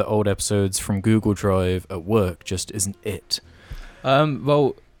 listening to the old episodes from Google Drive at work just isn't it.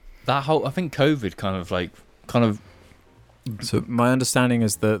 well, that whole, I think COVID kind of. So my understanding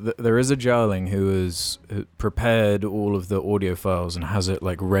is that there is a Jarling who has prepared all of the audio files and has it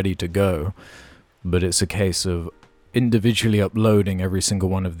like ready to go, but it's a case of individually uploading every single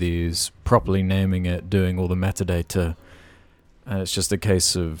one of these, properly naming it, doing all the metadata, and it's just a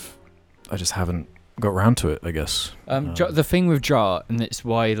case of I just haven't got around to it, I guess. The thing with Jar, and it's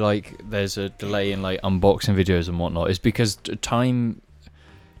why like there's a delay in like unboxing videos and whatnot, is because time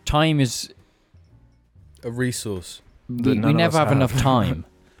is A resource. we none of never us have enough time.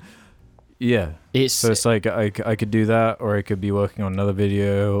 Yeah. It's So it's like I could do that, or I could be working on another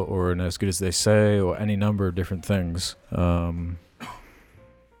video, or an As Good As They Say, or any number of different things. I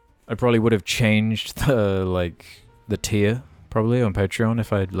probably would have changed the tier probably on Patreon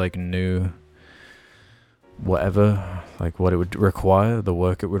if I like knew whatever, like what it would require, the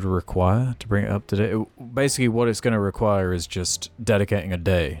work it would require to bring it up to date. Basically, what it's going to require is just dedicating a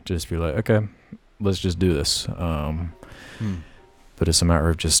day. Just be like, okay, let's just do this. But it's a matter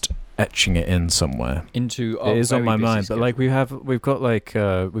of just etching it in somewhere. into It is on my mind, but like we've got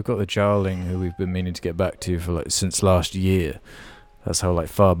the Jarling who we've been meaning to get back to for like since last year. That's how like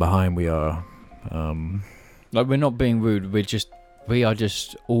far behind we are. like we're not being rude. We are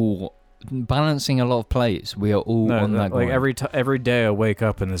just all balancing a lot of plates. We are all No, on that like grind. every day I wake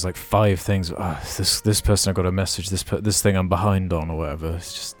up and there's like 5 things. This person I got a message. This thing I'm behind on or whatever.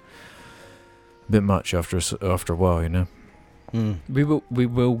 It's just a bit much after a while, you know. We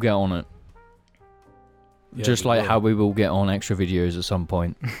will get on it. Yeah, Just we like will. how we will get on extra videos at some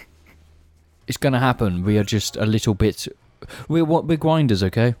point. It's gonna happen. We are just a little bit. We're grinders,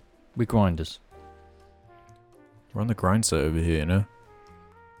 okay? We're grinders. We're on the grind set over here, you know.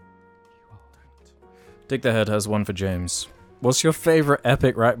 Dig the Head has one for James. What's your favorite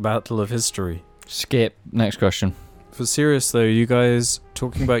epic rap battle of history? Skip. Next question. For serious though, you guys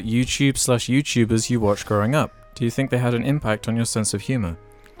talking about YouTube/YouTubers you watched growing up. Do you think they had an impact on your sense of humor?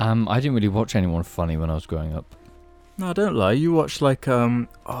 I didn't really watch anyone funny when I was growing up. No, don't lie. You watched like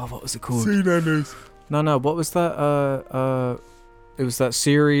what was it called? No, what was that? It was that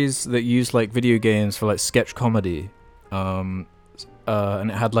series that used like video games for like sketch comedy. And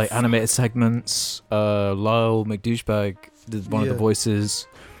it had like animated segments. Lyle McDouchebag did one of the voices,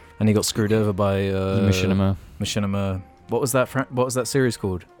 and he got screwed over by Machinima. What was that? What was that series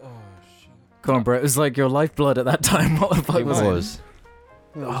called? Oh shit. Come on, bro. It was like your lifeblood at that time. What the fuck It was it? was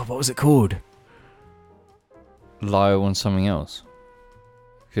Oh, what was it called? Lyle on something else.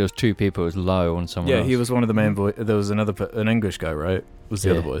 If it was 2 people, it was Lyle on someone else. Yeah, he was one of the main voice. There was an English guy, right? Was the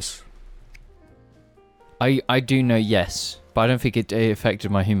Yeah. other voice? I do know, yes, but I don't think it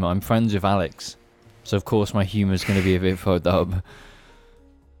affected my humour. I'm friends with Alex, so of course my humour's going to be a bit fucked up.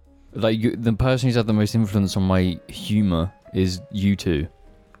 Like, the person who's had the most influence on my humour is you two.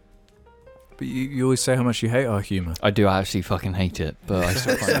 But you always say how much you hate our humour. I do actually fucking hate it, but I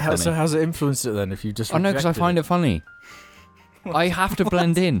still find it funny. So how's it influenced it then? If you just I know, because I find it funny. I have to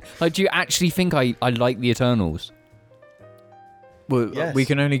blend in. Like, do you actually think I like the Eternals? Well, Yes. we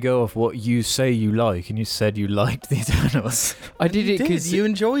can only go off what you say you like, and you said you liked the Eternals. I did You it because you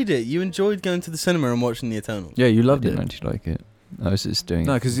enjoyed it. You enjoyed going to the cinema and watching the Eternals. Yeah, you I loved didn't it. actually like it. I was just doing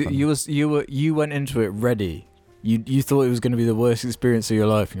No, it. because for fun. you went into it ready. You thought it was going to be the worst experience of your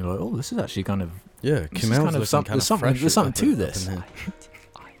life, and you're like, oh, this is actually kind of. Yeah, This is kind of there's something to this.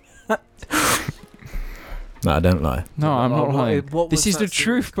 No, don't lie. No, I'm not What- lying. what This was is the that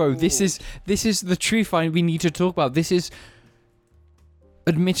truth, bro. This is the truth we need to talk about. This is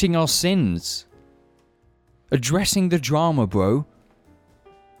admitting our sins. Addressing the drama, bro.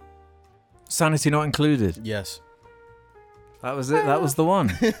 Sanity Not Included. Yes. That was it. That was the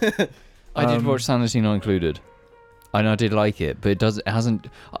one. I did watch Sanity Not Included. And I did like it, but it hasn't.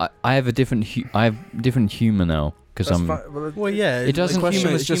 I have a different. I have different humor now because I'm. Well, yeah. It doesn't- The question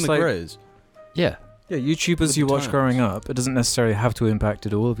humor- was just like- grows. Yeah. Yeah, YouTubers With you the watch times. growing up, it doesn't necessarily have to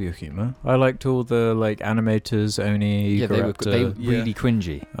impacted all of your humor. I liked all the like animators, Oni, Yeah, they were Garapta, really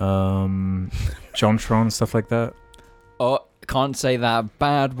cringy. Jontron, stuff like that. Oh, can't say that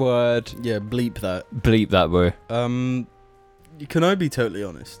bad word. Yeah, bleep that. Bleep that word. Can I be totally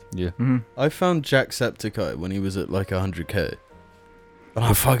honest? Yeah. Mm-hmm. I found Jacksepticeye when he was at like 100k. And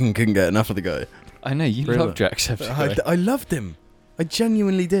I fucking couldn't get enough of the guy. I know you Really? love Jacksepticeye. I loved him. I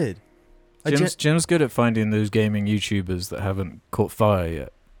genuinely did. Jim's good at finding those gaming YouTubers that haven't caught fire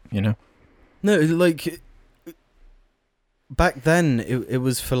yet. You know. No, like back then it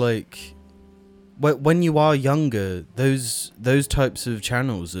was for like when you are younger, those types of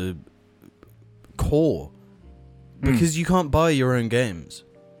channels are core because you can't buy your own games.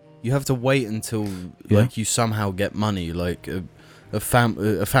 You have to wait until like you somehow get money. Like a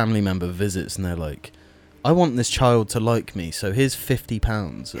family member visits and they're like, I want this child to like me, so here's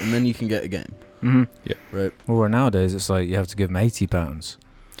 £50, and then you can get a game. Mm-hmm. Yeah. Right. Well, nowadays it's like you have to give them £80.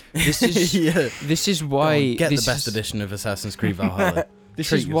 This is yeah. this is why Get this the best is, edition of Assassin's Creed Valhalla. This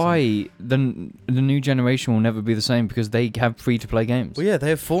Treat is yourself. why the new generation will never be the same because they have free to play games. Well, yeah, they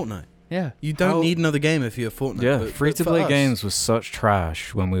have Fortnite. Yeah. You don't How- need another game if you have Fortnite. Yeah, but free to for play us- games was such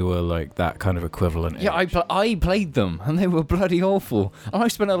trash when we were like that kind of equivalent. Yeah, age. I played them and they were bloody awful. And I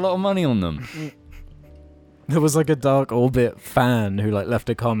spent a lot of money on them. There was like a Dark Orbit fan who like left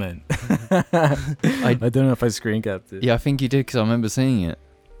a comment. I don't know if I screen capped it. Yeah, I think you did because I remember seeing it.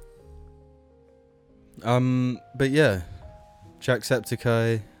 But yeah,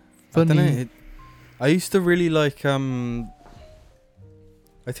 Jacksepticeye. I Funny. don't know. I used to really like. I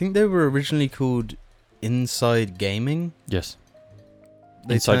think they were originally called Inside Gaming. Yes.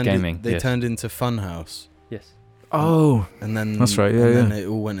 They Inside turned Gaming, They yes. turned into Funhouse, Yes. Oh, and then That's right, yeah, and then yeah. it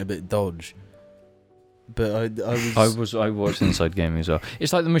all went a bit dodge. But I I watched Inside Gaming as well.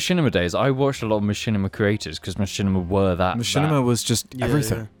 It's like the Machinima days. I watched a lot of Machinima creators because Machinima were that. Machinima was just Yeah,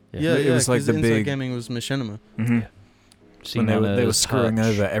 everything. Yeah, It was like 'cause the Inside big- Gaming was Machinima. Mm-hmm. When they were Sienna's screwing Touch.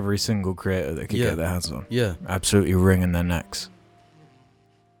 over every single creator they could Yeah. get their hands on. Yeah. Absolutely wringing their necks.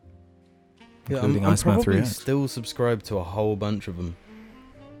 including I'm Iceman probably 3X. still subscribed to a whole bunch of them.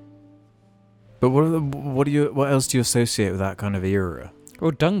 But what else do you associate with that kind of era?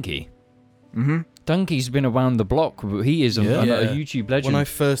 Well, Donkey. Mm-hmm. Donkey's been around the block. He is a YouTube legend. When I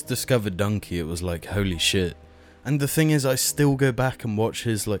first discovered Donkey, it was like, holy shit. And the thing is, I still go back and watch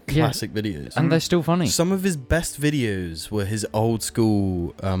his like classic videos. And they're still funny. Some of his best videos were his old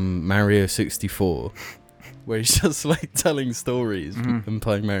school Mario 64, where he's just like telling stories and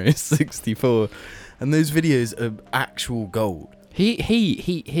playing Mario 64. And those videos are actual gold.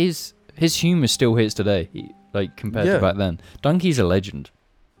 His humor still hits today, like compared to back then. Donkey's a legend.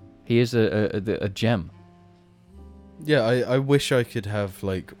 He is a gem. Yeah, I wish I could have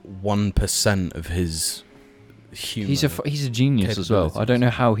like 1% of his humor. He's a genius as well. I don't know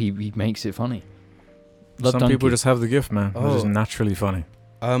how he makes it funny. Love Some Donkey. people just have the gift, man. They're just naturally funny.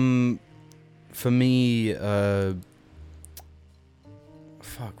 For me,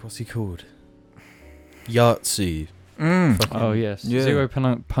 what's he called? Yahtzee. Oh yes, Yeah. Zero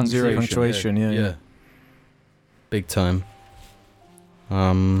punctuation. Zero punctuation. Yeah. Big time.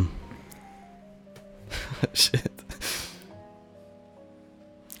 Shit.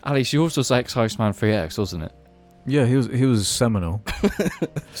 Alex, yours was Iceman 3X, wasn't it? Yeah, he was seminal.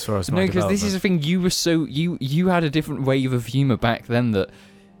 As far as No, because this is the thing. You were you had a different wave of humor back then that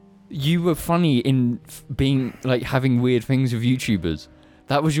you were funny in being like having weird things with YouTubers.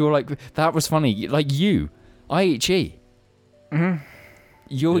 That was your that was funny. Like you, IHE.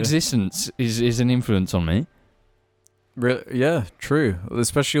 Your existence is an influence on me. Yeah, true.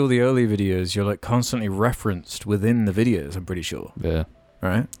 Especially all the early videos, you're like constantly referenced within the videos. I'm pretty sure. Yeah.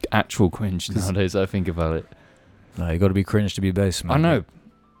 Right. Actual cringe nowadays. I think about it. No, you got to be cringe to be base, man. I know,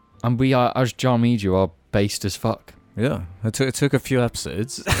 and we are as Jar Media are based as fuck. Yeah, it took a few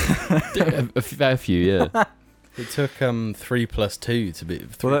episodes. A fair few, yeah. It took 3 plus 2 to be.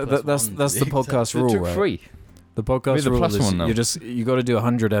 Well, that's the podcast rule, It took right? 3. The podcast the rule plus is one now. you got to do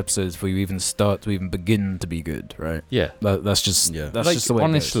 100 episodes before you even start to even begin to be good, right? Yeah. That's just that's like, just the way.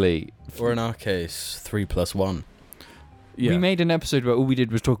 Honestly, Or in our case, 3 plus 1. Yeah. we made an episode where all we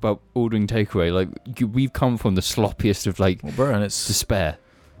did was talk about ordering takeaway. Like we've come from the sloppiest of like Well, bro, and it's despair.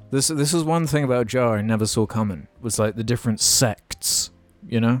 this is one thing about Jar I never saw coming was like the different sects,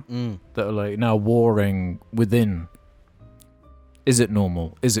 you know, that are like now warring within. Is it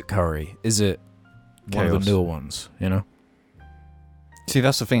normal? Is it curry? Is it one of Chaos. the newer ones? You know. See,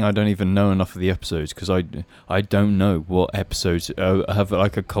 that's the thing. I don't even know enough of the episodes because I don't know what episodes have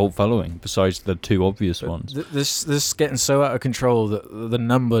like a cult following besides the 2 obvious ones. This is getting so out of control that the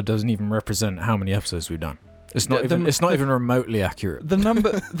number doesn't even represent how many episodes we've done. It's not even remotely accurate. The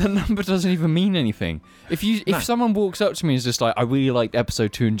number doesn't even mean anything. If someone walks up to me and is just like, I really liked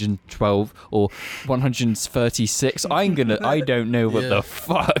episode 212 or 136, I don't know what the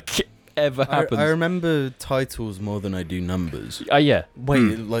fuck ever happens. I remember titles more than I do numbers. Yeah. Wait,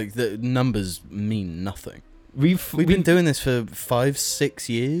 like the numbers mean nothing. We've been doing this for 5-6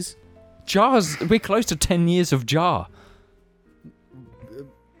 years. we're close to 10 years of Jar.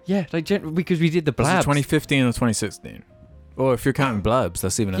 Yeah, like because we did the Was it Blabs. 2015 or 2016? Or if you're counting Blabs,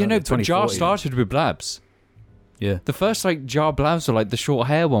 that's even You know, earlier, but Jar 2014. started with Blabs. Yeah. The first like Jar Blabs were like the short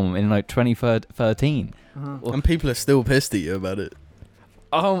hair one in like 2013. And people are still pissed at you about it.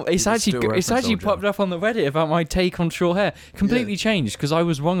 Oh, it's still actually reference old popped Jar. up on the Reddit about my take on short hair. Completely changed because I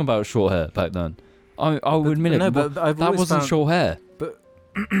was wrong about short hair back then. I'll admit it. no, but but I've that always wasn't found- short hair.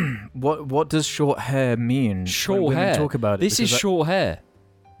 What does short hair mean? Short when women hair. talk about it? This is Because short hair.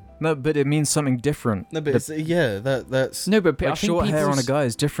 No, but it means something different. No, but it's, that's No, but I Like think short hair on a people's- guy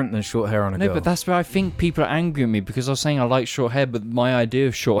is different than short hair on a No, girl. but that's where I think people are angry at me because I was saying I like short hair, but my idea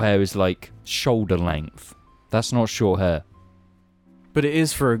of short hair is like shoulder length. That's not short hair. But it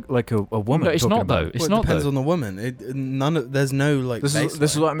is for like a woman. No, it's talking not about though. it. It's well, not it depends though. on the woman. There's no like. This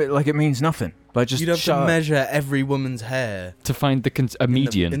is what I mean. Like it means nothing. Like just You'd have shut to up. measure every woman's hair To find a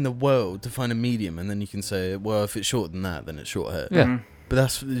median. in the world to find a medium, and then you can say, well, if it's shorter than that, then it's short hair. Yeah. Mhm. But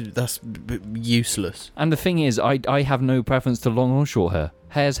that's useless. And the thing is, I have no preference to long or short hair.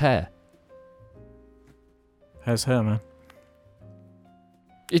 Hair's hair. Hair's hair, man.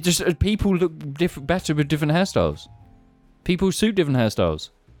 It just people look better with different hairstyles. People suit different hairstyles.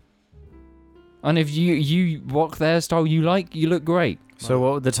 And if you rock the hairstyle you like, you look great. So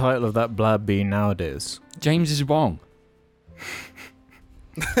what would the title of that blab be nowadays? James is wrong.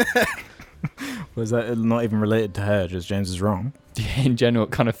 Was that not even related to hair? Just James is wrong. In general,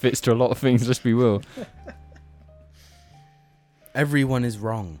 it kind of fits to a lot of things. Let's be real. Everyone is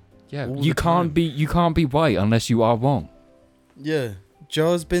wrong. Yeah, All you the can't time. be right unless you are wrong. Yeah,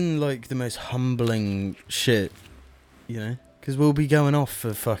 Jar's been like the most humbling shit, you know. Because we'll be going off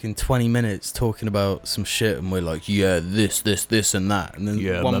for fucking 20 minutes talking about some shit, and we're like, yeah, this, and that. And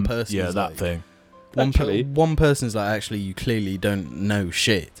then one person is that like, thing. One person's like, actually, you clearly don't know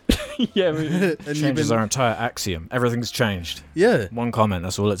shit. Yeah, And Changes our entire axiom. Everything's changed. Yeah, One comment,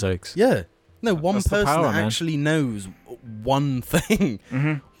 that's all it takes. yeah. No, one That's the person power, that man. actually knows one thing.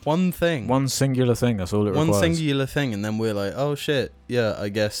 Mm-hmm. One thing. One singular thing, that's all it One requires. singular thing, and then we're like, oh shit, yeah, I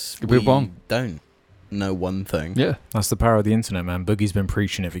guess We're we wrong. don't know one thing. Yeah. That's the power of the internet, man. Boogie's been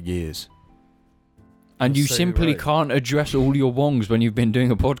preaching it for years. And you So simply right. can't address all your wrongs when you've been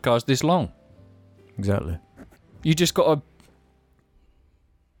doing a podcast this long. Exactly. You just gotta.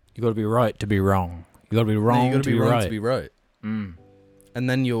 You gotta be right to be wrong. You gotta be No, wrong, you gotta to, be be wrong right. to be right, Mm. and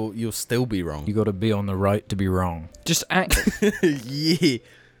then you'll still be wrong. You gotta be on the right to be wrong. Just act. Yeah.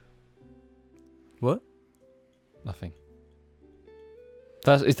 What? Nothing.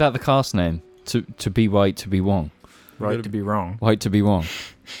 Is that the cast name? To be right, to be wrong. Right gotta to be wrong. Right to be wrong.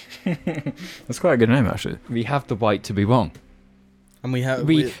 That's quite a good name, actually. We have the right to be wrong. And we have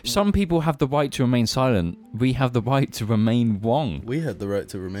Some people have the right to remain silent. We have the right to remain wrong. we had the right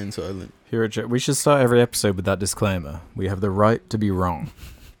to remain silent. Here at we should start every episode with that disclaimer. We have the right to be wrong.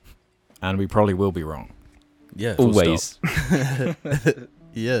 And we probably will be wrong. Yeah. Full Always.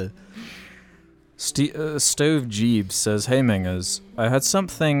 Yeah. Stove Jeebs says, "Hey Mingers, I had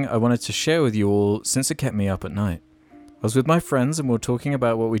something I wanted to share with you all since it kept me up at night. I was with my friends and we were talking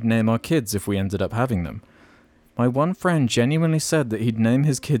about what we'd name our kids if we ended up having them. My one friend genuinely said that he'd name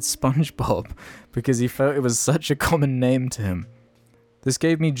his kid SpongeBob because he felt it was such a common name to him. This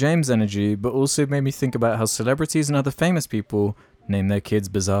gave me James energy, but also made me think about how celebrities and other famous people name their kids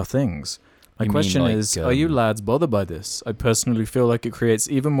bizarre things. My You mean question like, is, are you lads bothered by this? I personally feel like it creates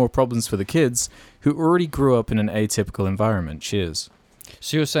even more problems for the kids who already grew up in an atypical environment. Cheers."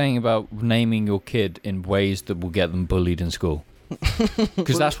 So you're saying about naming your kid in ways that will get them bullied in school?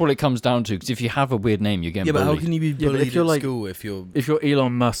 Because that's what it comes down to. Because if you have a weird name, you're getting Yeah, but bullied. how can you be Yeah, but bullied if you're at like- school if you're? If you're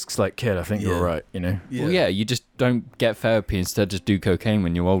Elon Musk's like kid, I think Yeah. you're right, you know? Well, yeah, you just don't get therapy. Instead, just do cocaine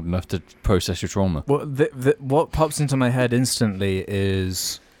when you're old enough to process your trauma. Well, what pops into my head instantly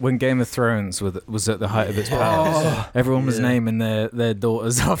is when Game of Thrones was at the height of its power. Everyone was Yeah. naming their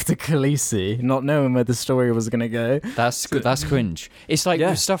daughters after Khaleesi, not knowing where the story was going to go. That's good. That's cringe. It's like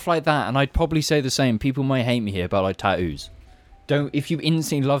Yeah. stuff like that, and I'd probably say the same. People might hate me here about like tattoos. If you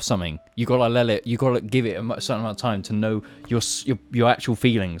instantly love something, you gotta let it. You gotta give it a certain amount of time to know your actual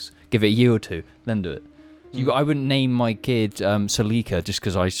feelings. Give it a year or two, then do it. I wouldn't name my kid Salika just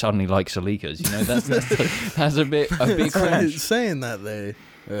because I suddenly like Salikas. You know, that's a bit cringe. Saying that though.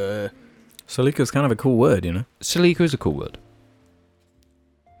 Salika's kind of a cool word, you know? Salika is a cool word.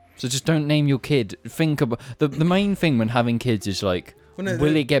 So just don't name your kid. Think about the main thing when having kids is like,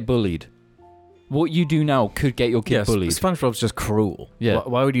 will it get bullied? What you do now could get your kid Yes, bullied. SpongeBob's just cruel. Yeah.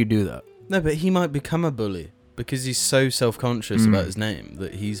 Why would you do that? No, but he might become a bully because he's so self-conscious about his name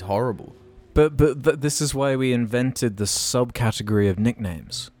that he's horrible. But this is why we invented the subcategory of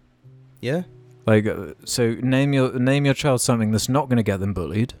nicknames. Yeah. Like, so name your child something that's not going to get them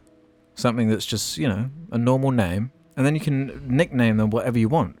bullied, something that's just, you know, a normal name, and then you can nickname them whatever you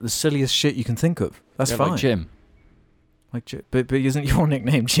want. The silliest shit you can think of. That's Yeah, fine. like Jim. Like Jim. But isn't your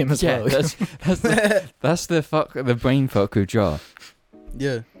nickname Jim as well? That's the brain fuck of Jar.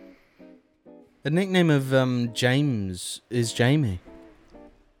 Yeah. The nickname of James is Jamie.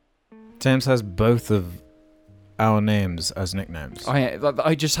 James has both of our names as nicknames.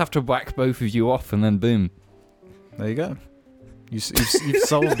 I just have to whack both of you off and then boom. There you go. You've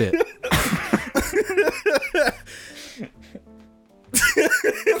solved it.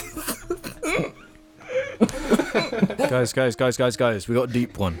 Guys, we got a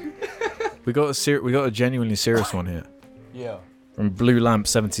deep one. We got a genuinely serious one here. Yeah. From Blue Lamp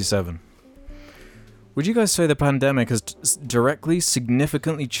 77. Would you guys say the pandemic has directly,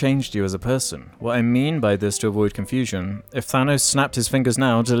 significantly changed you as a person? What I mean by this, to avoid confusion, if Thanos snapped his fingers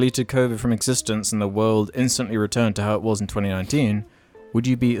now, deleted COVID from existence, and the world instantly returned to how it was in 2019, would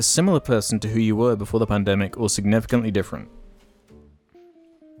you be a similar person to who you were before the pandemic, or significantly different?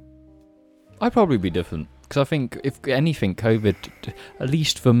 I'd probably be different. Because I think, if anything, COVID, at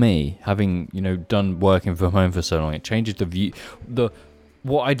least for me, having, done working from home for so long, it changes the view,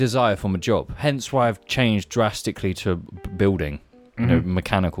 what I desire from a job. Hence why I've changed drastically to building,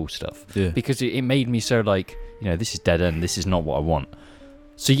 mechanical stuff. Yeah. Because it made me so like, this is dead end, this is not what I want.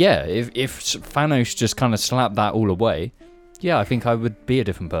 So yeah, if Thanos just kind of slapped that all away, yeah, I think I would be a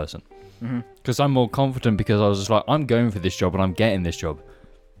different person. Because I'm more confident because I was just like, I'm going for this job and I'm getting this job.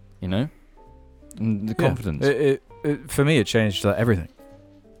 And the confidence. It, for me, it changed everything.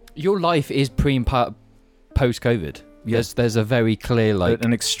 Your life is pre and post-COVID. There's a very clear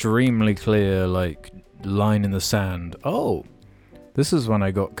an extremely clear like line in the sand. Oh, this is when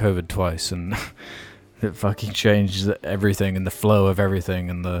I got COVID twice, and it fucking changed everything and the flow of everything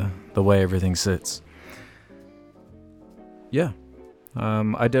and the way everything sits. Yeah.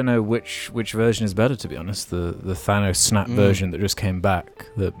 I don't know which version is better, to be honest. The Thanos snap version that just came back,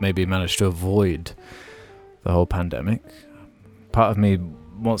 that maybe managed to avoid the whole pandemic. Part of me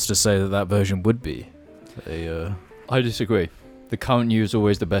wants to say that version would be I disagree. The current you is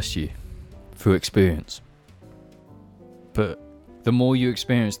always the best you, through experience. But the more you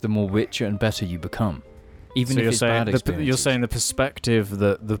experience, the more richer and better you become. Even so if it's bad experiences. you're saying the perspective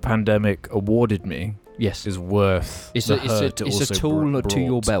that the pandemic awarded me, yes, is worth. It's a tool to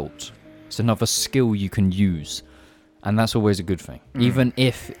your belt. It's another skill you can use, and that's always a good thing. Even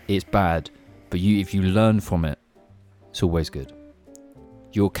if it's bad, but if you learn from it, it's always good.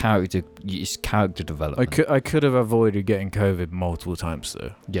 Your character, it's character development. I could have avoided getting COVID multiple times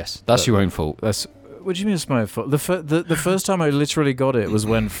though. Yes, that's your own fault. What do you mean it's my fault? The first time I literally got it was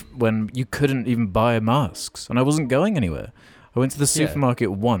when you couldn't even buy masks, and I wasn't going anywhere. I went to the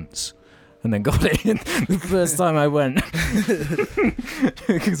supermarket once, and then got it the first time I went,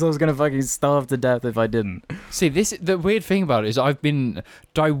 because I was gonna fucking starve to death if I didn't. See, the weird thing about it is I've been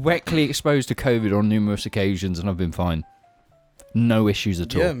directly exposed to COVID on numerous occasions, and I've been fine. No issues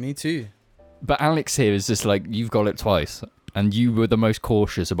at all. Yeah, me too. But Alex here is just like, you've got it twice, and you were the most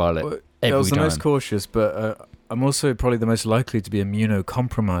cautious about it. Well, every I was the time. most cautious, but I'm also probably the most likely to be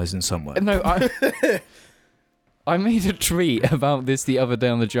immunocompromised in some way. No, I made a tweet about this the other day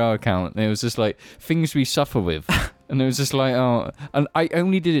on the Jar account, and it was just like, things we suffer with. And it was just like, oh, and I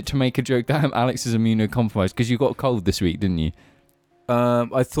only did it to make a joke that Alex is immunocompromised, because you got a cold this week, didn't you?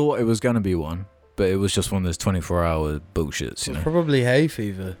 I thought it was going to be one, but it was just one of those 24-hour bullshits, you know? Probably hay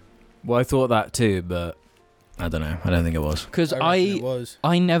fever. Well, I thought that too, but I don't know. I don't think it was. Because It was.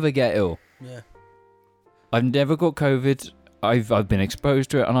 I never get ill. Yeah. I've never got COVID. I've been exposed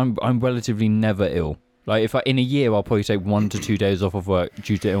to it, and I'm relatively never ill. Like, if in a year, I'll probably take 1 to 2 days off of work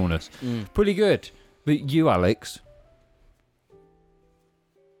due to illness. Pretty good. But you, Alex?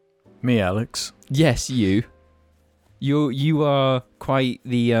 Me, Alex? Yes, you. You are quite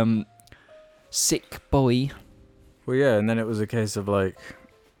the sick boy. Well, yeah, and then it was a case of like,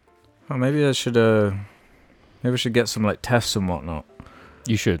 oh, maybe I should get some like tests and whatnot.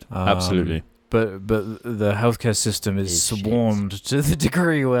 You should, absolutely. But the healthcare system is swarmed to the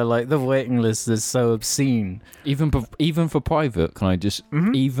degree where like the waiting list is so obscene. Even for private, can I just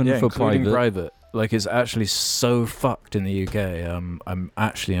even for private, like it's actually so fucked in the UK. I'm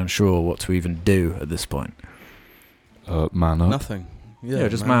actually unsure what to even do at this point. Man up. Nothing. Yeah,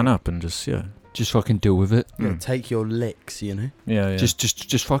 just man up and just just fucking deal with it. Yeah, take your licks, you know. Yeah.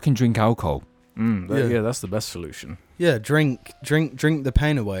 Just fucking drink alcohol. That's the best solution. Yeah, drink the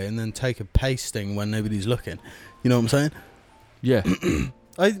pain away, and then take a pasting when nobody's looking. You know what I'm saying? Yeah.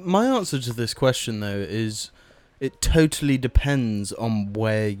 My answer to this question though is, it totally depends on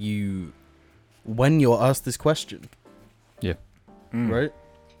when you're asked this question. Yeah. Right.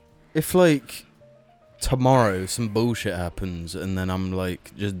 If like tomorrow some bullshit happens and then I'm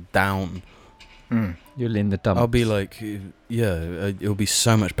like just down. You're in the dumps. I'll be like, yeah, it'll be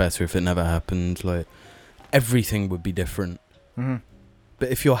so much better if it never happened. Like, everything would be different. But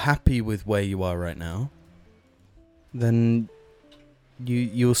if you're happy with where you are right now, then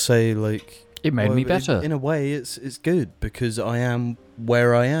you'll say like, it made me better. In a way, it's good because I am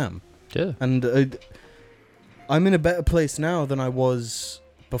where I am. Yeah. And I'm in a better place now than I was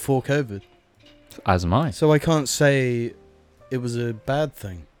before COVID. As am I. So I can't say it was a bad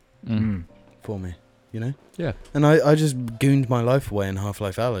thing. For me, you know? Yeah. And I just gooned my life away in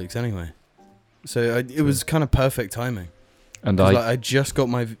Half-Life Alyx anyway. So it was kind of perfect timing. And I just got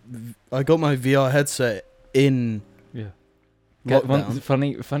my VR headset in lockdown. One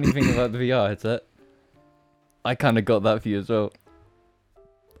funny thing about the VR headset, I kind of got that for you as well.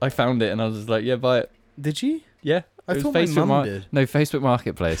 I found it and I was just like, yeah, buy it. Did you? Yeah. I thought my mum did. No, Facebook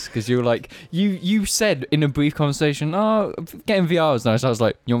Marketplace, because you were like, you said in a brief conversation, oh, getting VR is nice. I was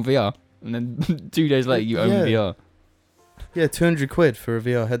like, you want VR? And then 2 days later, you own VR. Yeah, 200 quid for a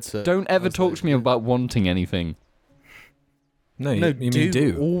VR headset. Don't ever talk to me about wanting anything. No, you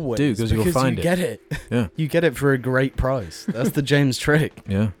do. Always. Do, because you'll find you get it. Yeah. You get it for a great price. That's the James trick.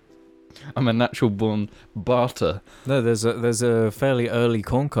 Yeah. I'm a natural born barter. No, there's a fairly early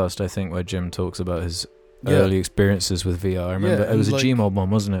Corncast, I think, where Jim talks about his early experiences with VR. I remember it was a Gmod one,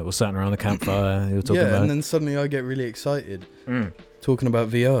 wasn't it? We're sat around the campfire. You were talking about and then suddenly I get really excited talking about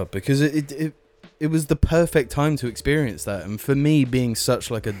VR because it was the perfect time to experience that. And for me, being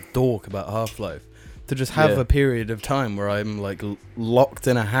such like a dork about Half-Life, to just have Yeah. a period of time where I'm like locked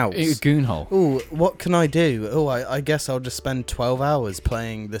in a house. Goonhole. Oh, what can I do? Oh, I guess I'll just spend 12 hours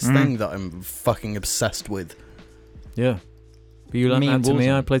playing this thing that I'm fucking obsessed with. Yeah. But you learned Me that and to me,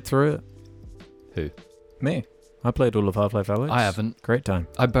 Warzone. I played through it. Who? Me. I played all of Half-Life Alyx. I haven't. Great time.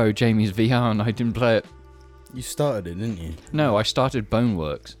 I borrowed Jamie's VR and I didn't play it. You started it, didn't you? No, I started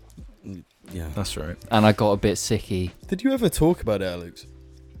Boneworks Yeah. That's right. and I got a bit sicky. Did you ever talk about it, Alex?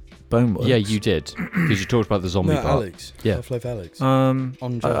 Boneworks. Yeah, you did. Because you talked about the zombie No, part. Alex. Yeah. Half-Life Alex. Um,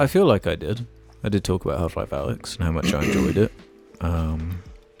 On job. I feel like I did. I did talk about Half-Life Alyx and how much I enjoyed it.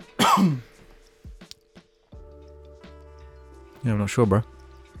 Yeah, I'm not sure, bro.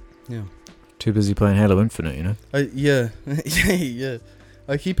 Yeah. Too busy playing Halo Infinite, you know? Yeah. Yeah.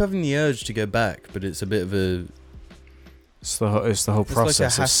 I keep having the urge to go back, but it's a bit of a... It's the whole It's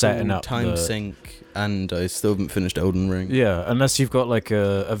process like a of setting hassle, up time the... sink, and I still haven't finished Elden Ring. Yeah, unless you've got like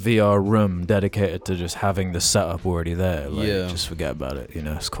a VR room dedicated to just having the setup already there. Like, Yeah. just forget about it, you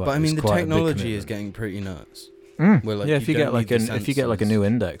know? It's quite But I mean, it's the quite a big technology is commitment. getting pretty nuts. Mm. Where, like, yeah, you if you get don't like need the if you get like a sensors. new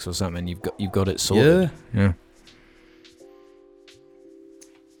index or something, you've got it sorted. Yeah.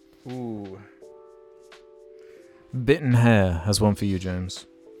 Ooh. Bitten Hair has one for you, James.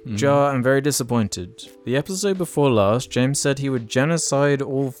 Mhm. Jar, I'm very disappointed. The episode before last, James said he would genocide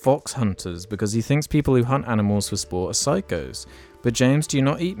all fox hunters because he thinks people who hunt animals for sport are psychos. But James, do you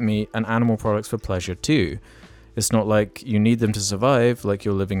not eat meat and animal products for pleasure too? It's not like you need them to survive, like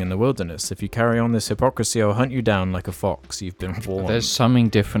you're living in the wilderness. If you carry on this hypocrisy, I'll hunt you down like a fox. You've been warned. There's something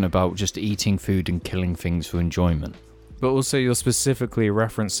different about just eating food and killing things for enjoyment. But also, you're specifically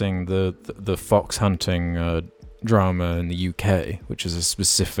referencing the fox hunting drama in the UK, which is a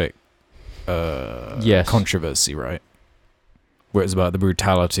specific Yes. controversy, right? Where it's about the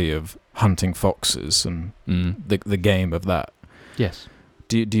brutality of hunting foxes and the game of that. Yes.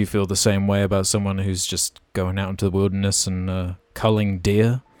 Do you feel the same way about someone who's just going out into the wilderness and culling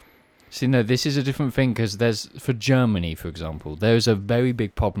deer? See, no, this is a different thing because for Germany, for example, there's a very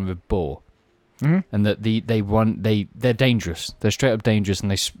big problem with boar. Mm-hmm. And that they're dangerous. They're straight up dangerous,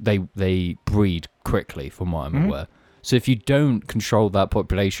 and they breed quickly, from what I'm aware. So if you don't control that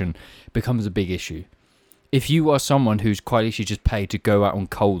population, it becomes a big issue. If you are someone who's quite literally just paid to go out and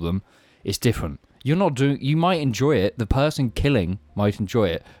cull them, it's different. You're not doing. You might enjoy it. The person killing might enjoy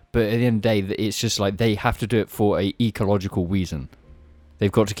it, but at the end of the day, it's just like they have to do it for a ecological reason.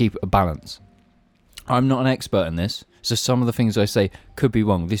 They've got to keep a balance. I'm not an expert in this, so some of the things I say could be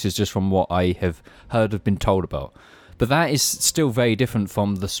wrong. This is just from what I have heard, have been told about. But that is still very different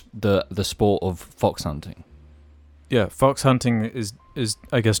from the sport of fox hunting. Yeah, fox hunting is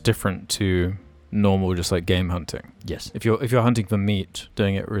I guess different to normal just like game hunting. Yes. If you're hunting for meat,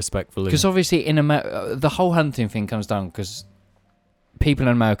 doing it respectfully. Because obviously in America, the whole hunting thing comes down because people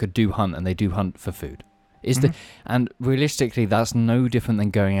in America do hunt and they do hunt for food. And realistically, that's no different than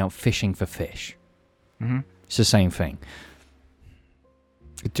going out fishing for fish. Mm-hmm. It's the same thing.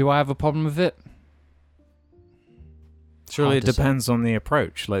 Do I have a problem with it? Surely Hard it to say. depends on the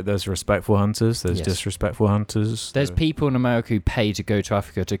approach. Like there's respectful hunters, there's Yes. disrespectful hunters. There's people in America who pay to go to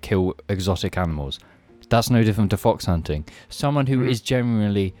Africa to kill exotic animals. That's no different to fox hunting. Someone who is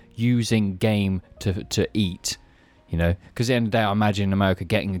generally using game to eat, you know, because at the end of the day, I imagine in America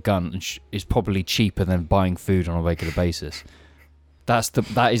getting a gun is probably cheaper than buying food on a regular basis.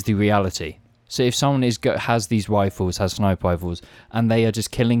 That is the reality. So if someone has these rifles, has sniper rifles, and they are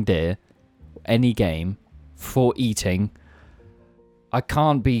just killing deer, any game, for eating, I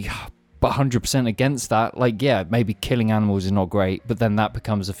can't be 100% against that. Like, yeah, maybe killing animals is not great, but then that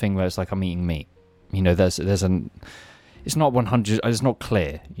becomes a thing where it's like I'm eating meat. You know, it's not 100. It's not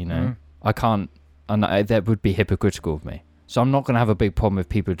clear. You know, I can't, and that would be hypocritical of me. So I'm not going to have a big problem with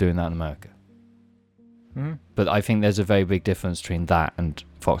people doing that in America. But I think there's a very big difference between that and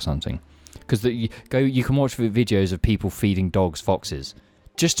fox hunting, because you can watch videos of people feeding dogs foxes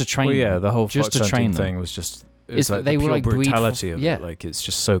just to train. Well, yeah, them, the whole just fox to train hunting them. thing was just. It's It's like they the were pure like breed for- brutality of yeah. it. Like it's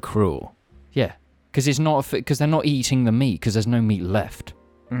just so cruel. Yeah, because it's not because they're not eating the meat because there's no meat left.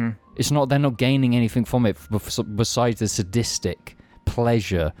 It's not. They're not gaining anything from it besides the sadistic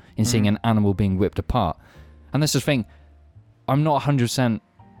pleasure in seeing an animal being ripped apart. And that's the thing. I'm not 100%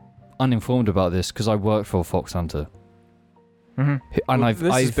 uninformed about this because I worked for a fox hunter. And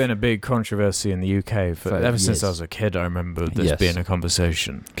This has been a big controversy in the UK for ever since I years. was a kid. I remember this Yes. being a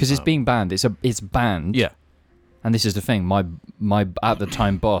conversation Because it's being banned. It's banned. Yeah, And this is the thing. My at the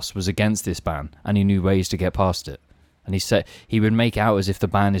time boss was against this ban, and he knew ways to get past it. And he said he would make out as if the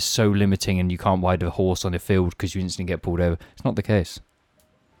ban is so limiting and you can't ride a horse on a field because you instantly get pulled over. It's not the case.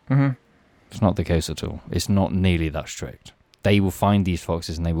 It's not the case at all. It's not nearly that strict. They will find these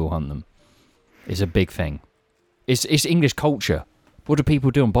foxes and they will hunt them. is a big thing. It's English culture. What do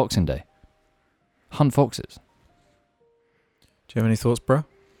people do on Boxing Day? Hunt foxes. Do you have any thoughts, bro?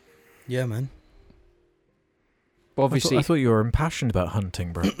 Yeah, man. But obviously, I thought you were impassioned about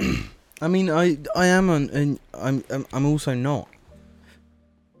hunting, bro. I mean, I am, and I'm also not.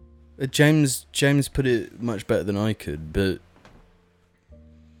 James put it much better than I could, but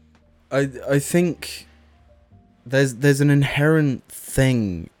I think there's an inherent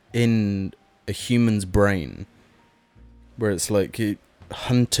thing in a human's brain where it's like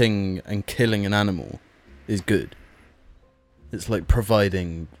hunting and killing an animal is good. It's like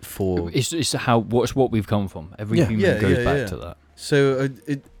providing for. it's what we've come from. Every Yeah. human goes back to that. So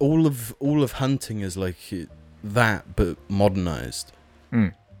all of hunting is like that, but modernized.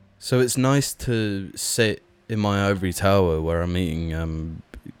 Mm. So it's nice to sit in my ivory tower where I'm eating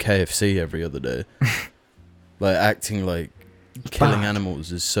KFC every other day, like acting like killing bad.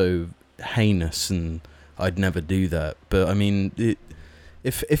 animals is so heinous, and I'd never do that. But I mean,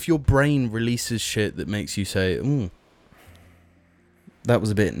 if your brain releases shit that makes you say, that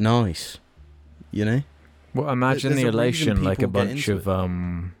was a bit nice, you know? Well, imagine There's the a reason elation, like a people get bunch into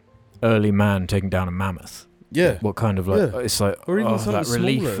of early man taking down a mammoth. Yeah. What kind of like? Yeah. It's like Or even that something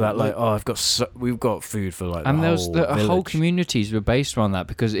relief, smaller, that like- we've got food for like And the there's whole whole village. communities were based around that,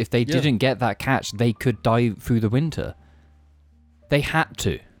 because if they Yeah. didn't get that catch, they could die through the winter. They had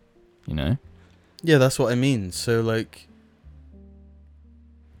to, you know. Yeah, that's what I mean. So, like,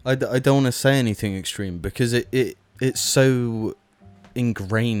 I don't want to say anything extreme because it's so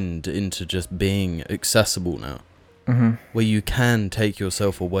ingrained into just being accessible now, Mm-hmm. where you can take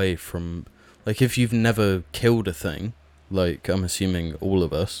yourself away from, like, if you've never killed a thing, like, I'm assuming all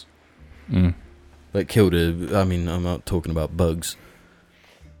of us, like, I mean, I'm not talking about bugs,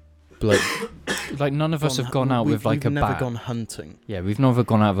 but, Like none of us have gone out with like a we've never bat. gone hunting. Yeah, we've never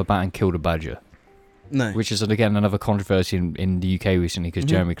gone out with a bat and killed a badger, No. which is again another controversy in the UK recently, because Mhm.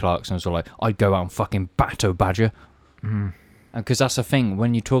 Jeremy Clarkson was all like, "I'd go out and fucking bat a badger," Mm-hmm. and because that's the thing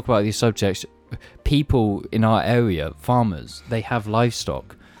when you talk about these subjects, people in our area, farmers, they have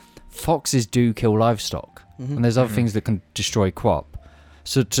livestock. Foxes do kill livestock, Mhm. and there's other Mhm. things that can destroy crop.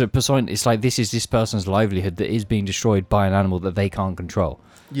 So to Poseidon, it's like this is this person's livelihood that is being destroyed by an animal that they can't control.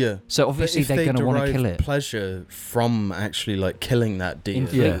 Yeah. So But obviously if they're they going to want to derive kill it. pleasure from actually, like, killing that deer.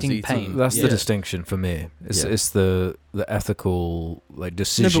 Inflicting that's eaten- pain. That's yeah. the distinction for me. It's Yeah. it's the ethical like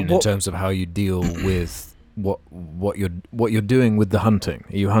decision in what- terms of how you deal with what you're doing with the hunting.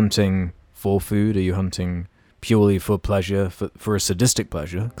 Are you hunting for food? Are you hunting purely for pleasure, for a sadistic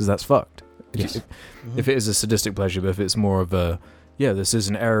pleasure? Because that's fucked. Yes. Mhm. If it is a sadistic pleasure, but if it's more of a this is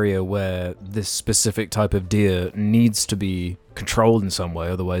an area where this specific type of deer needs to be controlled in some way,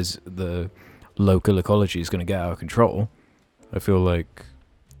 otherwise the local ecology is going to get out of control. I feel like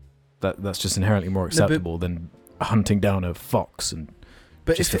that's just inherently more but- acceptable than hunting down a fox and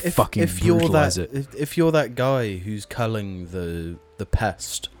But just if, to if, fucking if you're brutalise that, it. if you're that guy who's culling the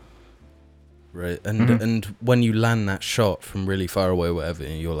pest, right, and Mhm. and when you land that shot from really far away, or whatever,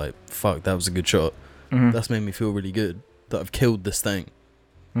 and you're like, "Fuck, that was a good shot. Mhm. That's made me feel really good that I've killed this thing."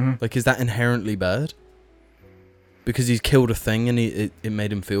 Mhm. Like, is that inherently bad? Because he's killed a thing and it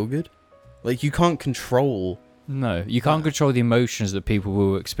made him feel good. Like, you can't control. No, you can't Nah. control the emotions that people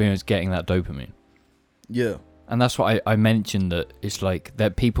will experience getting that dopamine. Yeah. And that's what I mentioned, that it's like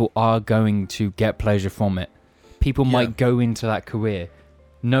that people are going to get pleasure from it. People Yeah. might go into that career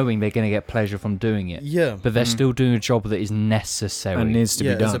knowing they're going to get pleasure from doing it, Yeah. but they're Mhm. still doing a job that is necessary. and needs to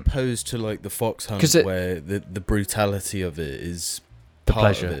yeah, be as done. opposed to, like, the fox hunt, 'Cause it- where the brutality of it is The part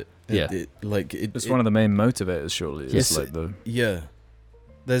pleasure. of it. Yeah. It's one of the main motivators, surely. It's Yes. like the Yeah.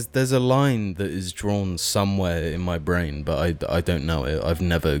 There's a line that is drawn somewhere in my brain, but I don't know it. I've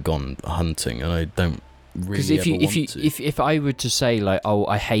never gone hunting, and I don't Because really if you ever if you want to. if I were to say like, oh,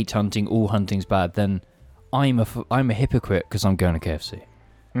 I hate hunting, all hunting's bad, then I'm a hypocrite because I'm going to KFC.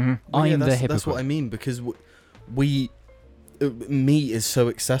 Mhm. Well, yeah, I'm the that's hypocrite. what I mean, because meat is so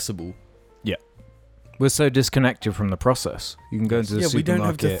accessible. We're so disconnected from the process. You can go into the Yeah, we don't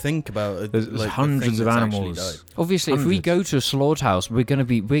have supermarket. to think about it. There's Like, hundreds the of thing that's actually animals. died. Obviously, if we Hundreds. go to a slaughterhouse, we're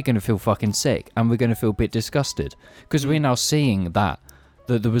gonna feel fucking sick, and we're gonna feel a bit disgusted because we're now seeing that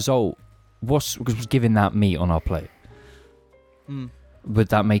the result was giving that meat on our plate. Would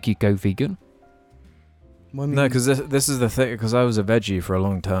that make you go vegan? Well, I mean, No, because this is the thing. Because I was a veggie for a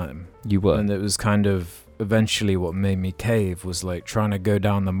long time, You were. and it was kind of eventually what made me cave was like trying to go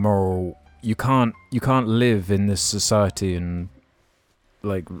down the moral. You can't live in this society and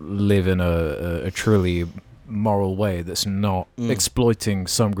like live in a truly moral way that's not exploiting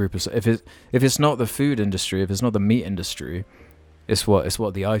some group of. If it's not the food industry, if it's not the meat industry, It's what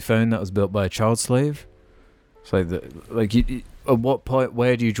the iPhone that was built by a child slave. It's like at what point,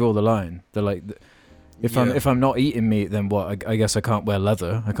 where do you draw the line? If I'm not eating meat, then what? I guess I can't wear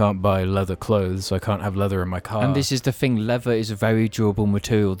leather. I can't buy leather clothes. I can't have leather in my car. And this is the thing: leather is a very durable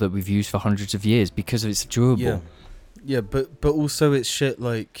material that we've used for hundreds of years because it's durable. Yeah, but also it's shit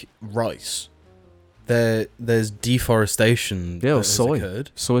like rice. There's deforestation. Yeah, that soy. has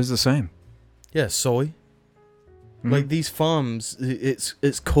occurred. Soy's the same. Yeah, soy. Mhm. Like these farms,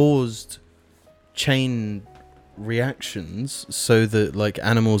 it's caused chain reactions so that like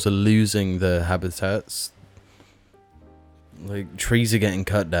animals are losing their habitats, like trees are getting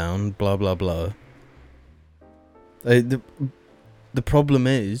cut down, blah blah blah. The problem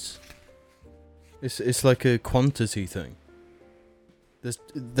is it's like a quantity thing.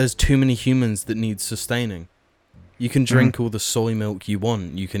 There's too many humans that need sustaining. You can drink all the soy milk you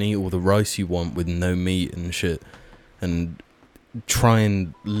want, you can eat all the rice you want with no meat and shit, and try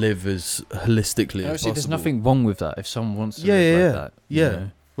and live as holistically as possible. There's nothing wrong with that if someone wants to Yeah, live yeah, like yeah. that. Yeah. You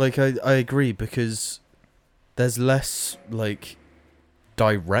know? Like I agree, because there's less like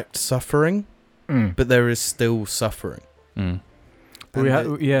direct suffering, but there is still suffering. Mm. And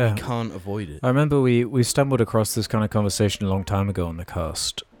We you can't avoid it. I remember we stumbled across this kind of conversation a long time ago on the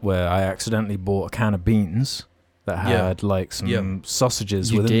cast where I accidentally bought a can of beans that had like some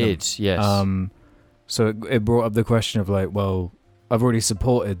sausages You within them. did, yes. So it brought up the question of like, well, I've already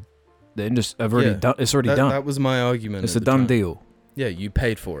supported the industry. I've already done. It's already done. That was my argument. It's at a the done time. deal. Yeah, you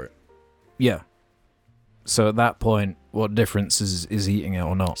paid for it. Yeah. So at that point, what difference is eating it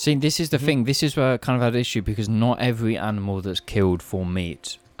or not? See, this is the thing. This is where I kind of had an issue because not every animal that's killed for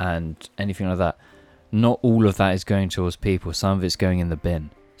meat and anything like that, not all of that is going towards people. Some of it's going in the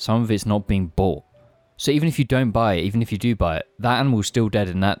bin. Some of it's not being bought. So even if you don't buy it, even if you do buy it, that animal's still dead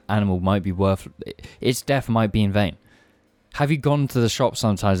and that animal might be worth... Its death might be in vain. Have you gone to the shop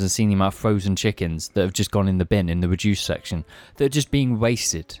sometimes and seen the amount of frozen chickens that have just gone in the bin in the reduced section? That are just being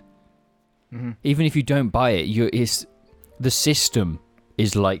wasted. Mm-hmm. Even if you don't buy it, the system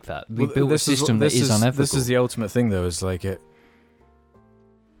is like that. We built a system that is unethical. This is the ultimate thing, though, is like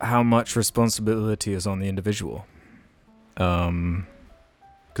how much responsibility is on the individual.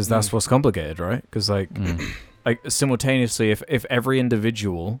 Because that's what's complicated, right? Because like simultaneously, if every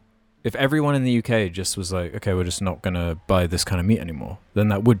individual, if everyone in the UK just was like, okay, we're just not gonna buy this kind of meat anymore, then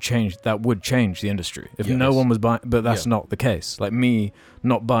that would change the industry. If no one was buying, but that's not the case. Like me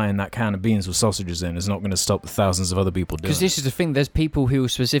not buying that can of beans with sausages in is not going to stop the thousands of other people doing it. Because this is the thing, there's people who will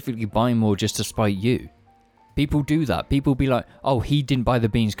specifically buy more just to spite you. People do that. People be like, oh, he didn't buy the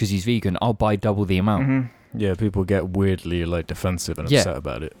beans because he's vegan, I'll buy double the amount. Mm-hmm. Yeah, people get weirdly like defensive and upset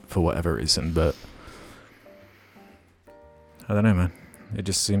about it for whatever reason, but I don't know, man. It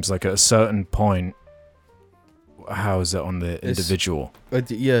just seems like at a certain point, how is it on the individual?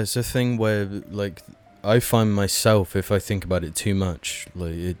 It's a thing where like I find myself, if I think about it too much,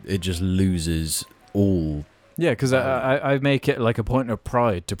 like it just loses all. Yeah, because I make it like a point of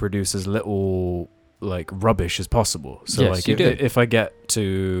pride to produce as little like rubbish as possible. So Yes, like if I get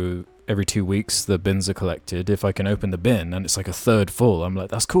to every 2 weeks the bins are collected, if I can open the bin and it's like a third full, I'm like,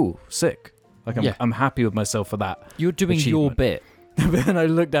 that's cool, sick. Like I'm happy with myself for that. You're doing your bit. But then I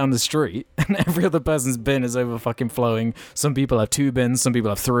look down the street and every other person's bin is over fucking flowing. Some people have 2 bins, some people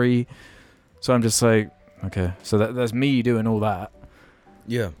have 3. So I'm just like, okay, so that's me doing all that.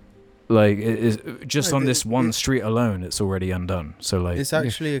 Yeah. Like, it is just on this one street alone, it's already undone. So like, it's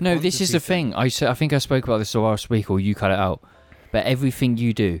actually no. This is the thing. I think I spoke about this last week, or you cut it out. But everything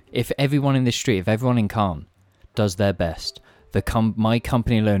you do, if everyone in this street, if everyone in Calne does their best, my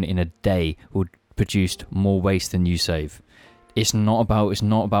company alone in a day will produce more waste than you save. It's not about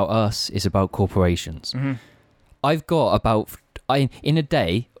us. It's about corporations. Mm-hmm. I've got in a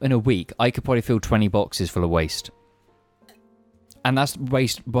day, in a week, I could probably fill 20 boxes full of waste. And that's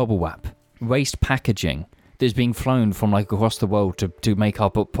waste bubble wrap, waste packaging that's being flown from like across the world to make our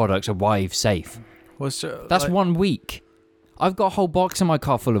products arrive safe. That's 1 week. I've got a whole box in my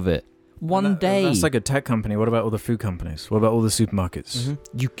car full of it. One day. That's like a tech company. What about all the food companies? What about all the supermarkets?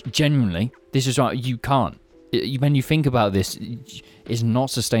 Mm-hmm. You genuinely, this is right. You can't. When you think about this, it's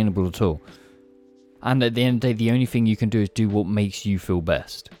not sustainable at all. And at the end of the day, the only thing you can do is do what makes you feel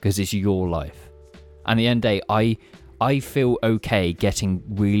best, because it's your life. And at the end of the day, I feel okay getting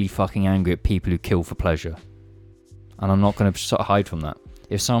really fucking angry at people who kill for pleasure. And I'm not going to hide from that.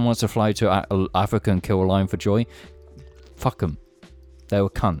 If someone wants to fly to Africa and kill a lion for joy, fuck them. They're a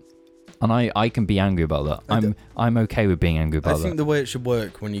cunt. And I can be angry about that. I'm okay with being angry about that. I think the way it should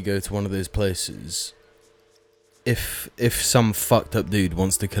work when you go to one of those places, if some fucked up dude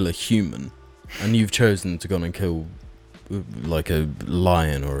wants to kill a human, and you've chosen to go and kill like a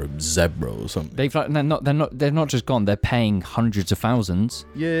lion or a zebra or something. They're not just gone. They're paying hundreds of thousands,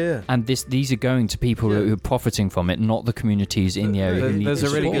 Yeah. and these are going to people Yeah. who are profiting from it, not the communities in the area who need There's the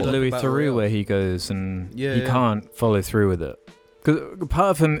a really good support. Louis Battle Theroux Royale. where he goes and Yeah, he yeah. can't follow through with it. Because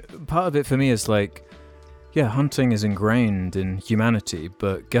part of it for me is like, yeah, hunting is ingrained in humanity,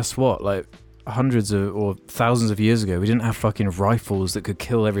 but guess what? Like hundreds of or thousands of years ago, we didn't have fucking rifles that could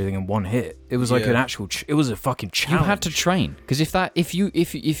kill everything in one hit. It was like Yeah. an actual. It was a fucking You challenge. had to train, because if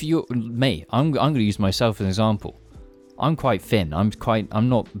you're me, I'm going to use myself as an example. I'm quite thin. I'm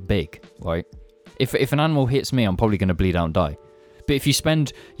not big, right? If an animal hits me, I'm probably going to bleed out and die. But if you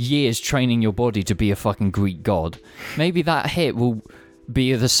spend years training your body to be a fucking Greek god, maybe that hit will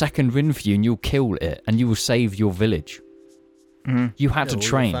be the second win for you, and you'll kill it, and you will save your village. Mhm. You had Yeah, to or your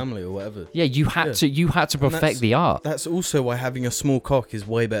train. family or whatever. Yeah, you had Yeah. to. You had to And that's- perfect the art. That's also why having a small cock is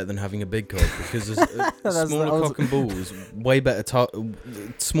way better than having a big cock, because a smaller cock and ball is way better,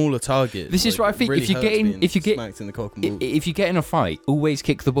 smaller target. This is what I think. Really If you hurts get in, being if you get smacked in the cock and balls. If you get in a fight, always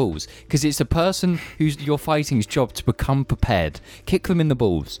kick the balls, because it's a person who's you're fighting's job to become prepared. Kick them in the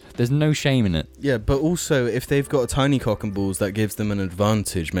balls. There's no shame in it. Yeah, but also if they've got a tiny cock and balls, that gives them an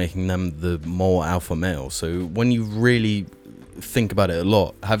advantage, making them the more alpha male. So when you really think about it a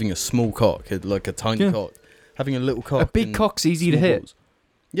lot, having a small cock, like a tiny Yeah. cock, having a little cock, A big and cock's easy to small hit. balls.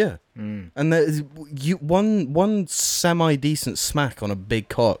 Yeah, Mm. and there's one semi decent smack on a big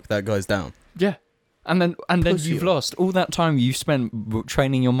cock, that guy's down. Yeah, and then Pussy you've up. lost all that time you spent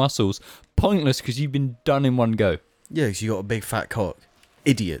training your muscles, pointless because you've been done in one go. Yeah, 'cause you got a big fat cock,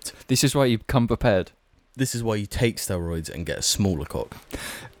 idiot. This is why you come prepared. This is why you take steroids and get a smaller cock.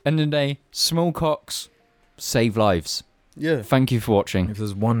 End of the day, small cocks save lives. Yeah. Thank you for watching. If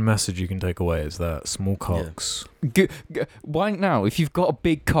there's one message you can take away, is that small cocks. Why now? If you've got a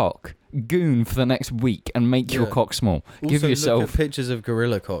big cock, goon for the next week and make your Yeah. cock small. Also, Give look yourself. at pictures of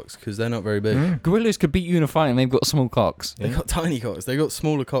gorilla cocks, because they're not very big. Mm. Gorillas could beat you in a fight and they've got small cocks. They got tiny cocks. They got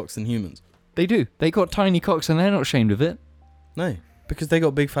smaller cocks than humans. They do. They got tiny cocks and they're not ashamed of it. No, because they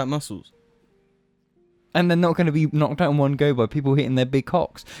got big fat muscles. And they're not going to be knocked out in one go by people hitting their big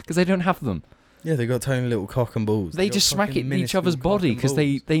cocks because they don't have them. Yeah, they got tiny little cock and balls. They got just smack fucking it in each other's minuscule cock body and because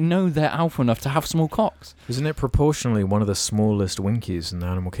balls. they know they're alpha enough to have small cocks. Isn't it proportionally one of the smallest winkies in the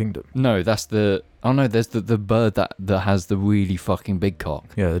animal kingdom? No, that's the... Oh no, there's the bird that has the really fucking big cock.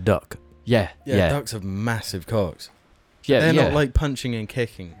 Yeah, the duck. Yeah, Yeah, yeah. ducks have massive cocks. Yeah, They're yeah. not like punching and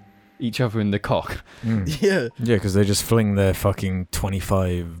kicking. each other in the cock. Mm. Yeah. Yeah, because they just fling their fucking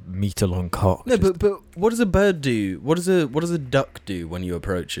 25-meter long cock. No, just- but what does a bird do? What does a duck do when you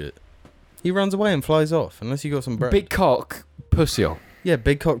approach it? He runs away and flies off, unless you got some bread. Big cock, pussy hole. Yeah,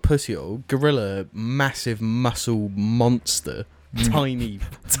 big cock pussy hole. Gorilla, massive muscle monster. Tiny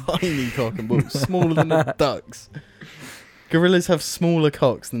cock and balls. Smaller than a duck's. Gorillas have smaller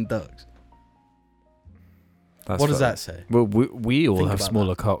cocks than ducks. That's What does fair. that say? Well, we all Think have about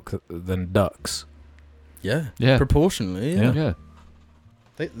smaller cock than ducks. Yeah. Yeah. Proportionally, yeah. Yeah.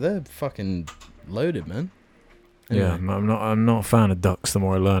 Yeah. They're fucking loaded, man. Yeah, Anyway, I'm not a fan of ducks. The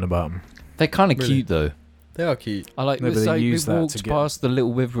more I learn about them, They're kind of Really? cute though. They are cute. I like No, but it's they like use we that walked to get- past the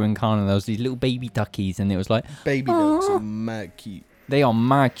little river in Canada and there was these little baby duckies and it was like Baby ducks are mad cute. they are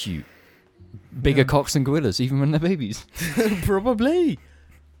mad cute. Bigger Yeah. cocks than gorillas, even when they're babies. Probably.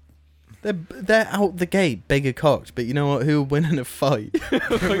 They're out the gate, bigger cocked, but you know what? Who will win in a fight?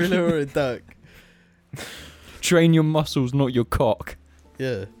 A gorilla or a duck? Train your muscles, not your cock.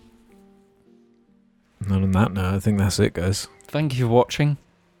 Yeah. and on that note, I think that's it, guys. Thank you for watching.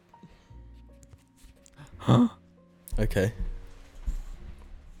 Okay.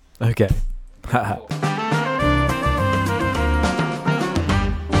 Okay. Haha.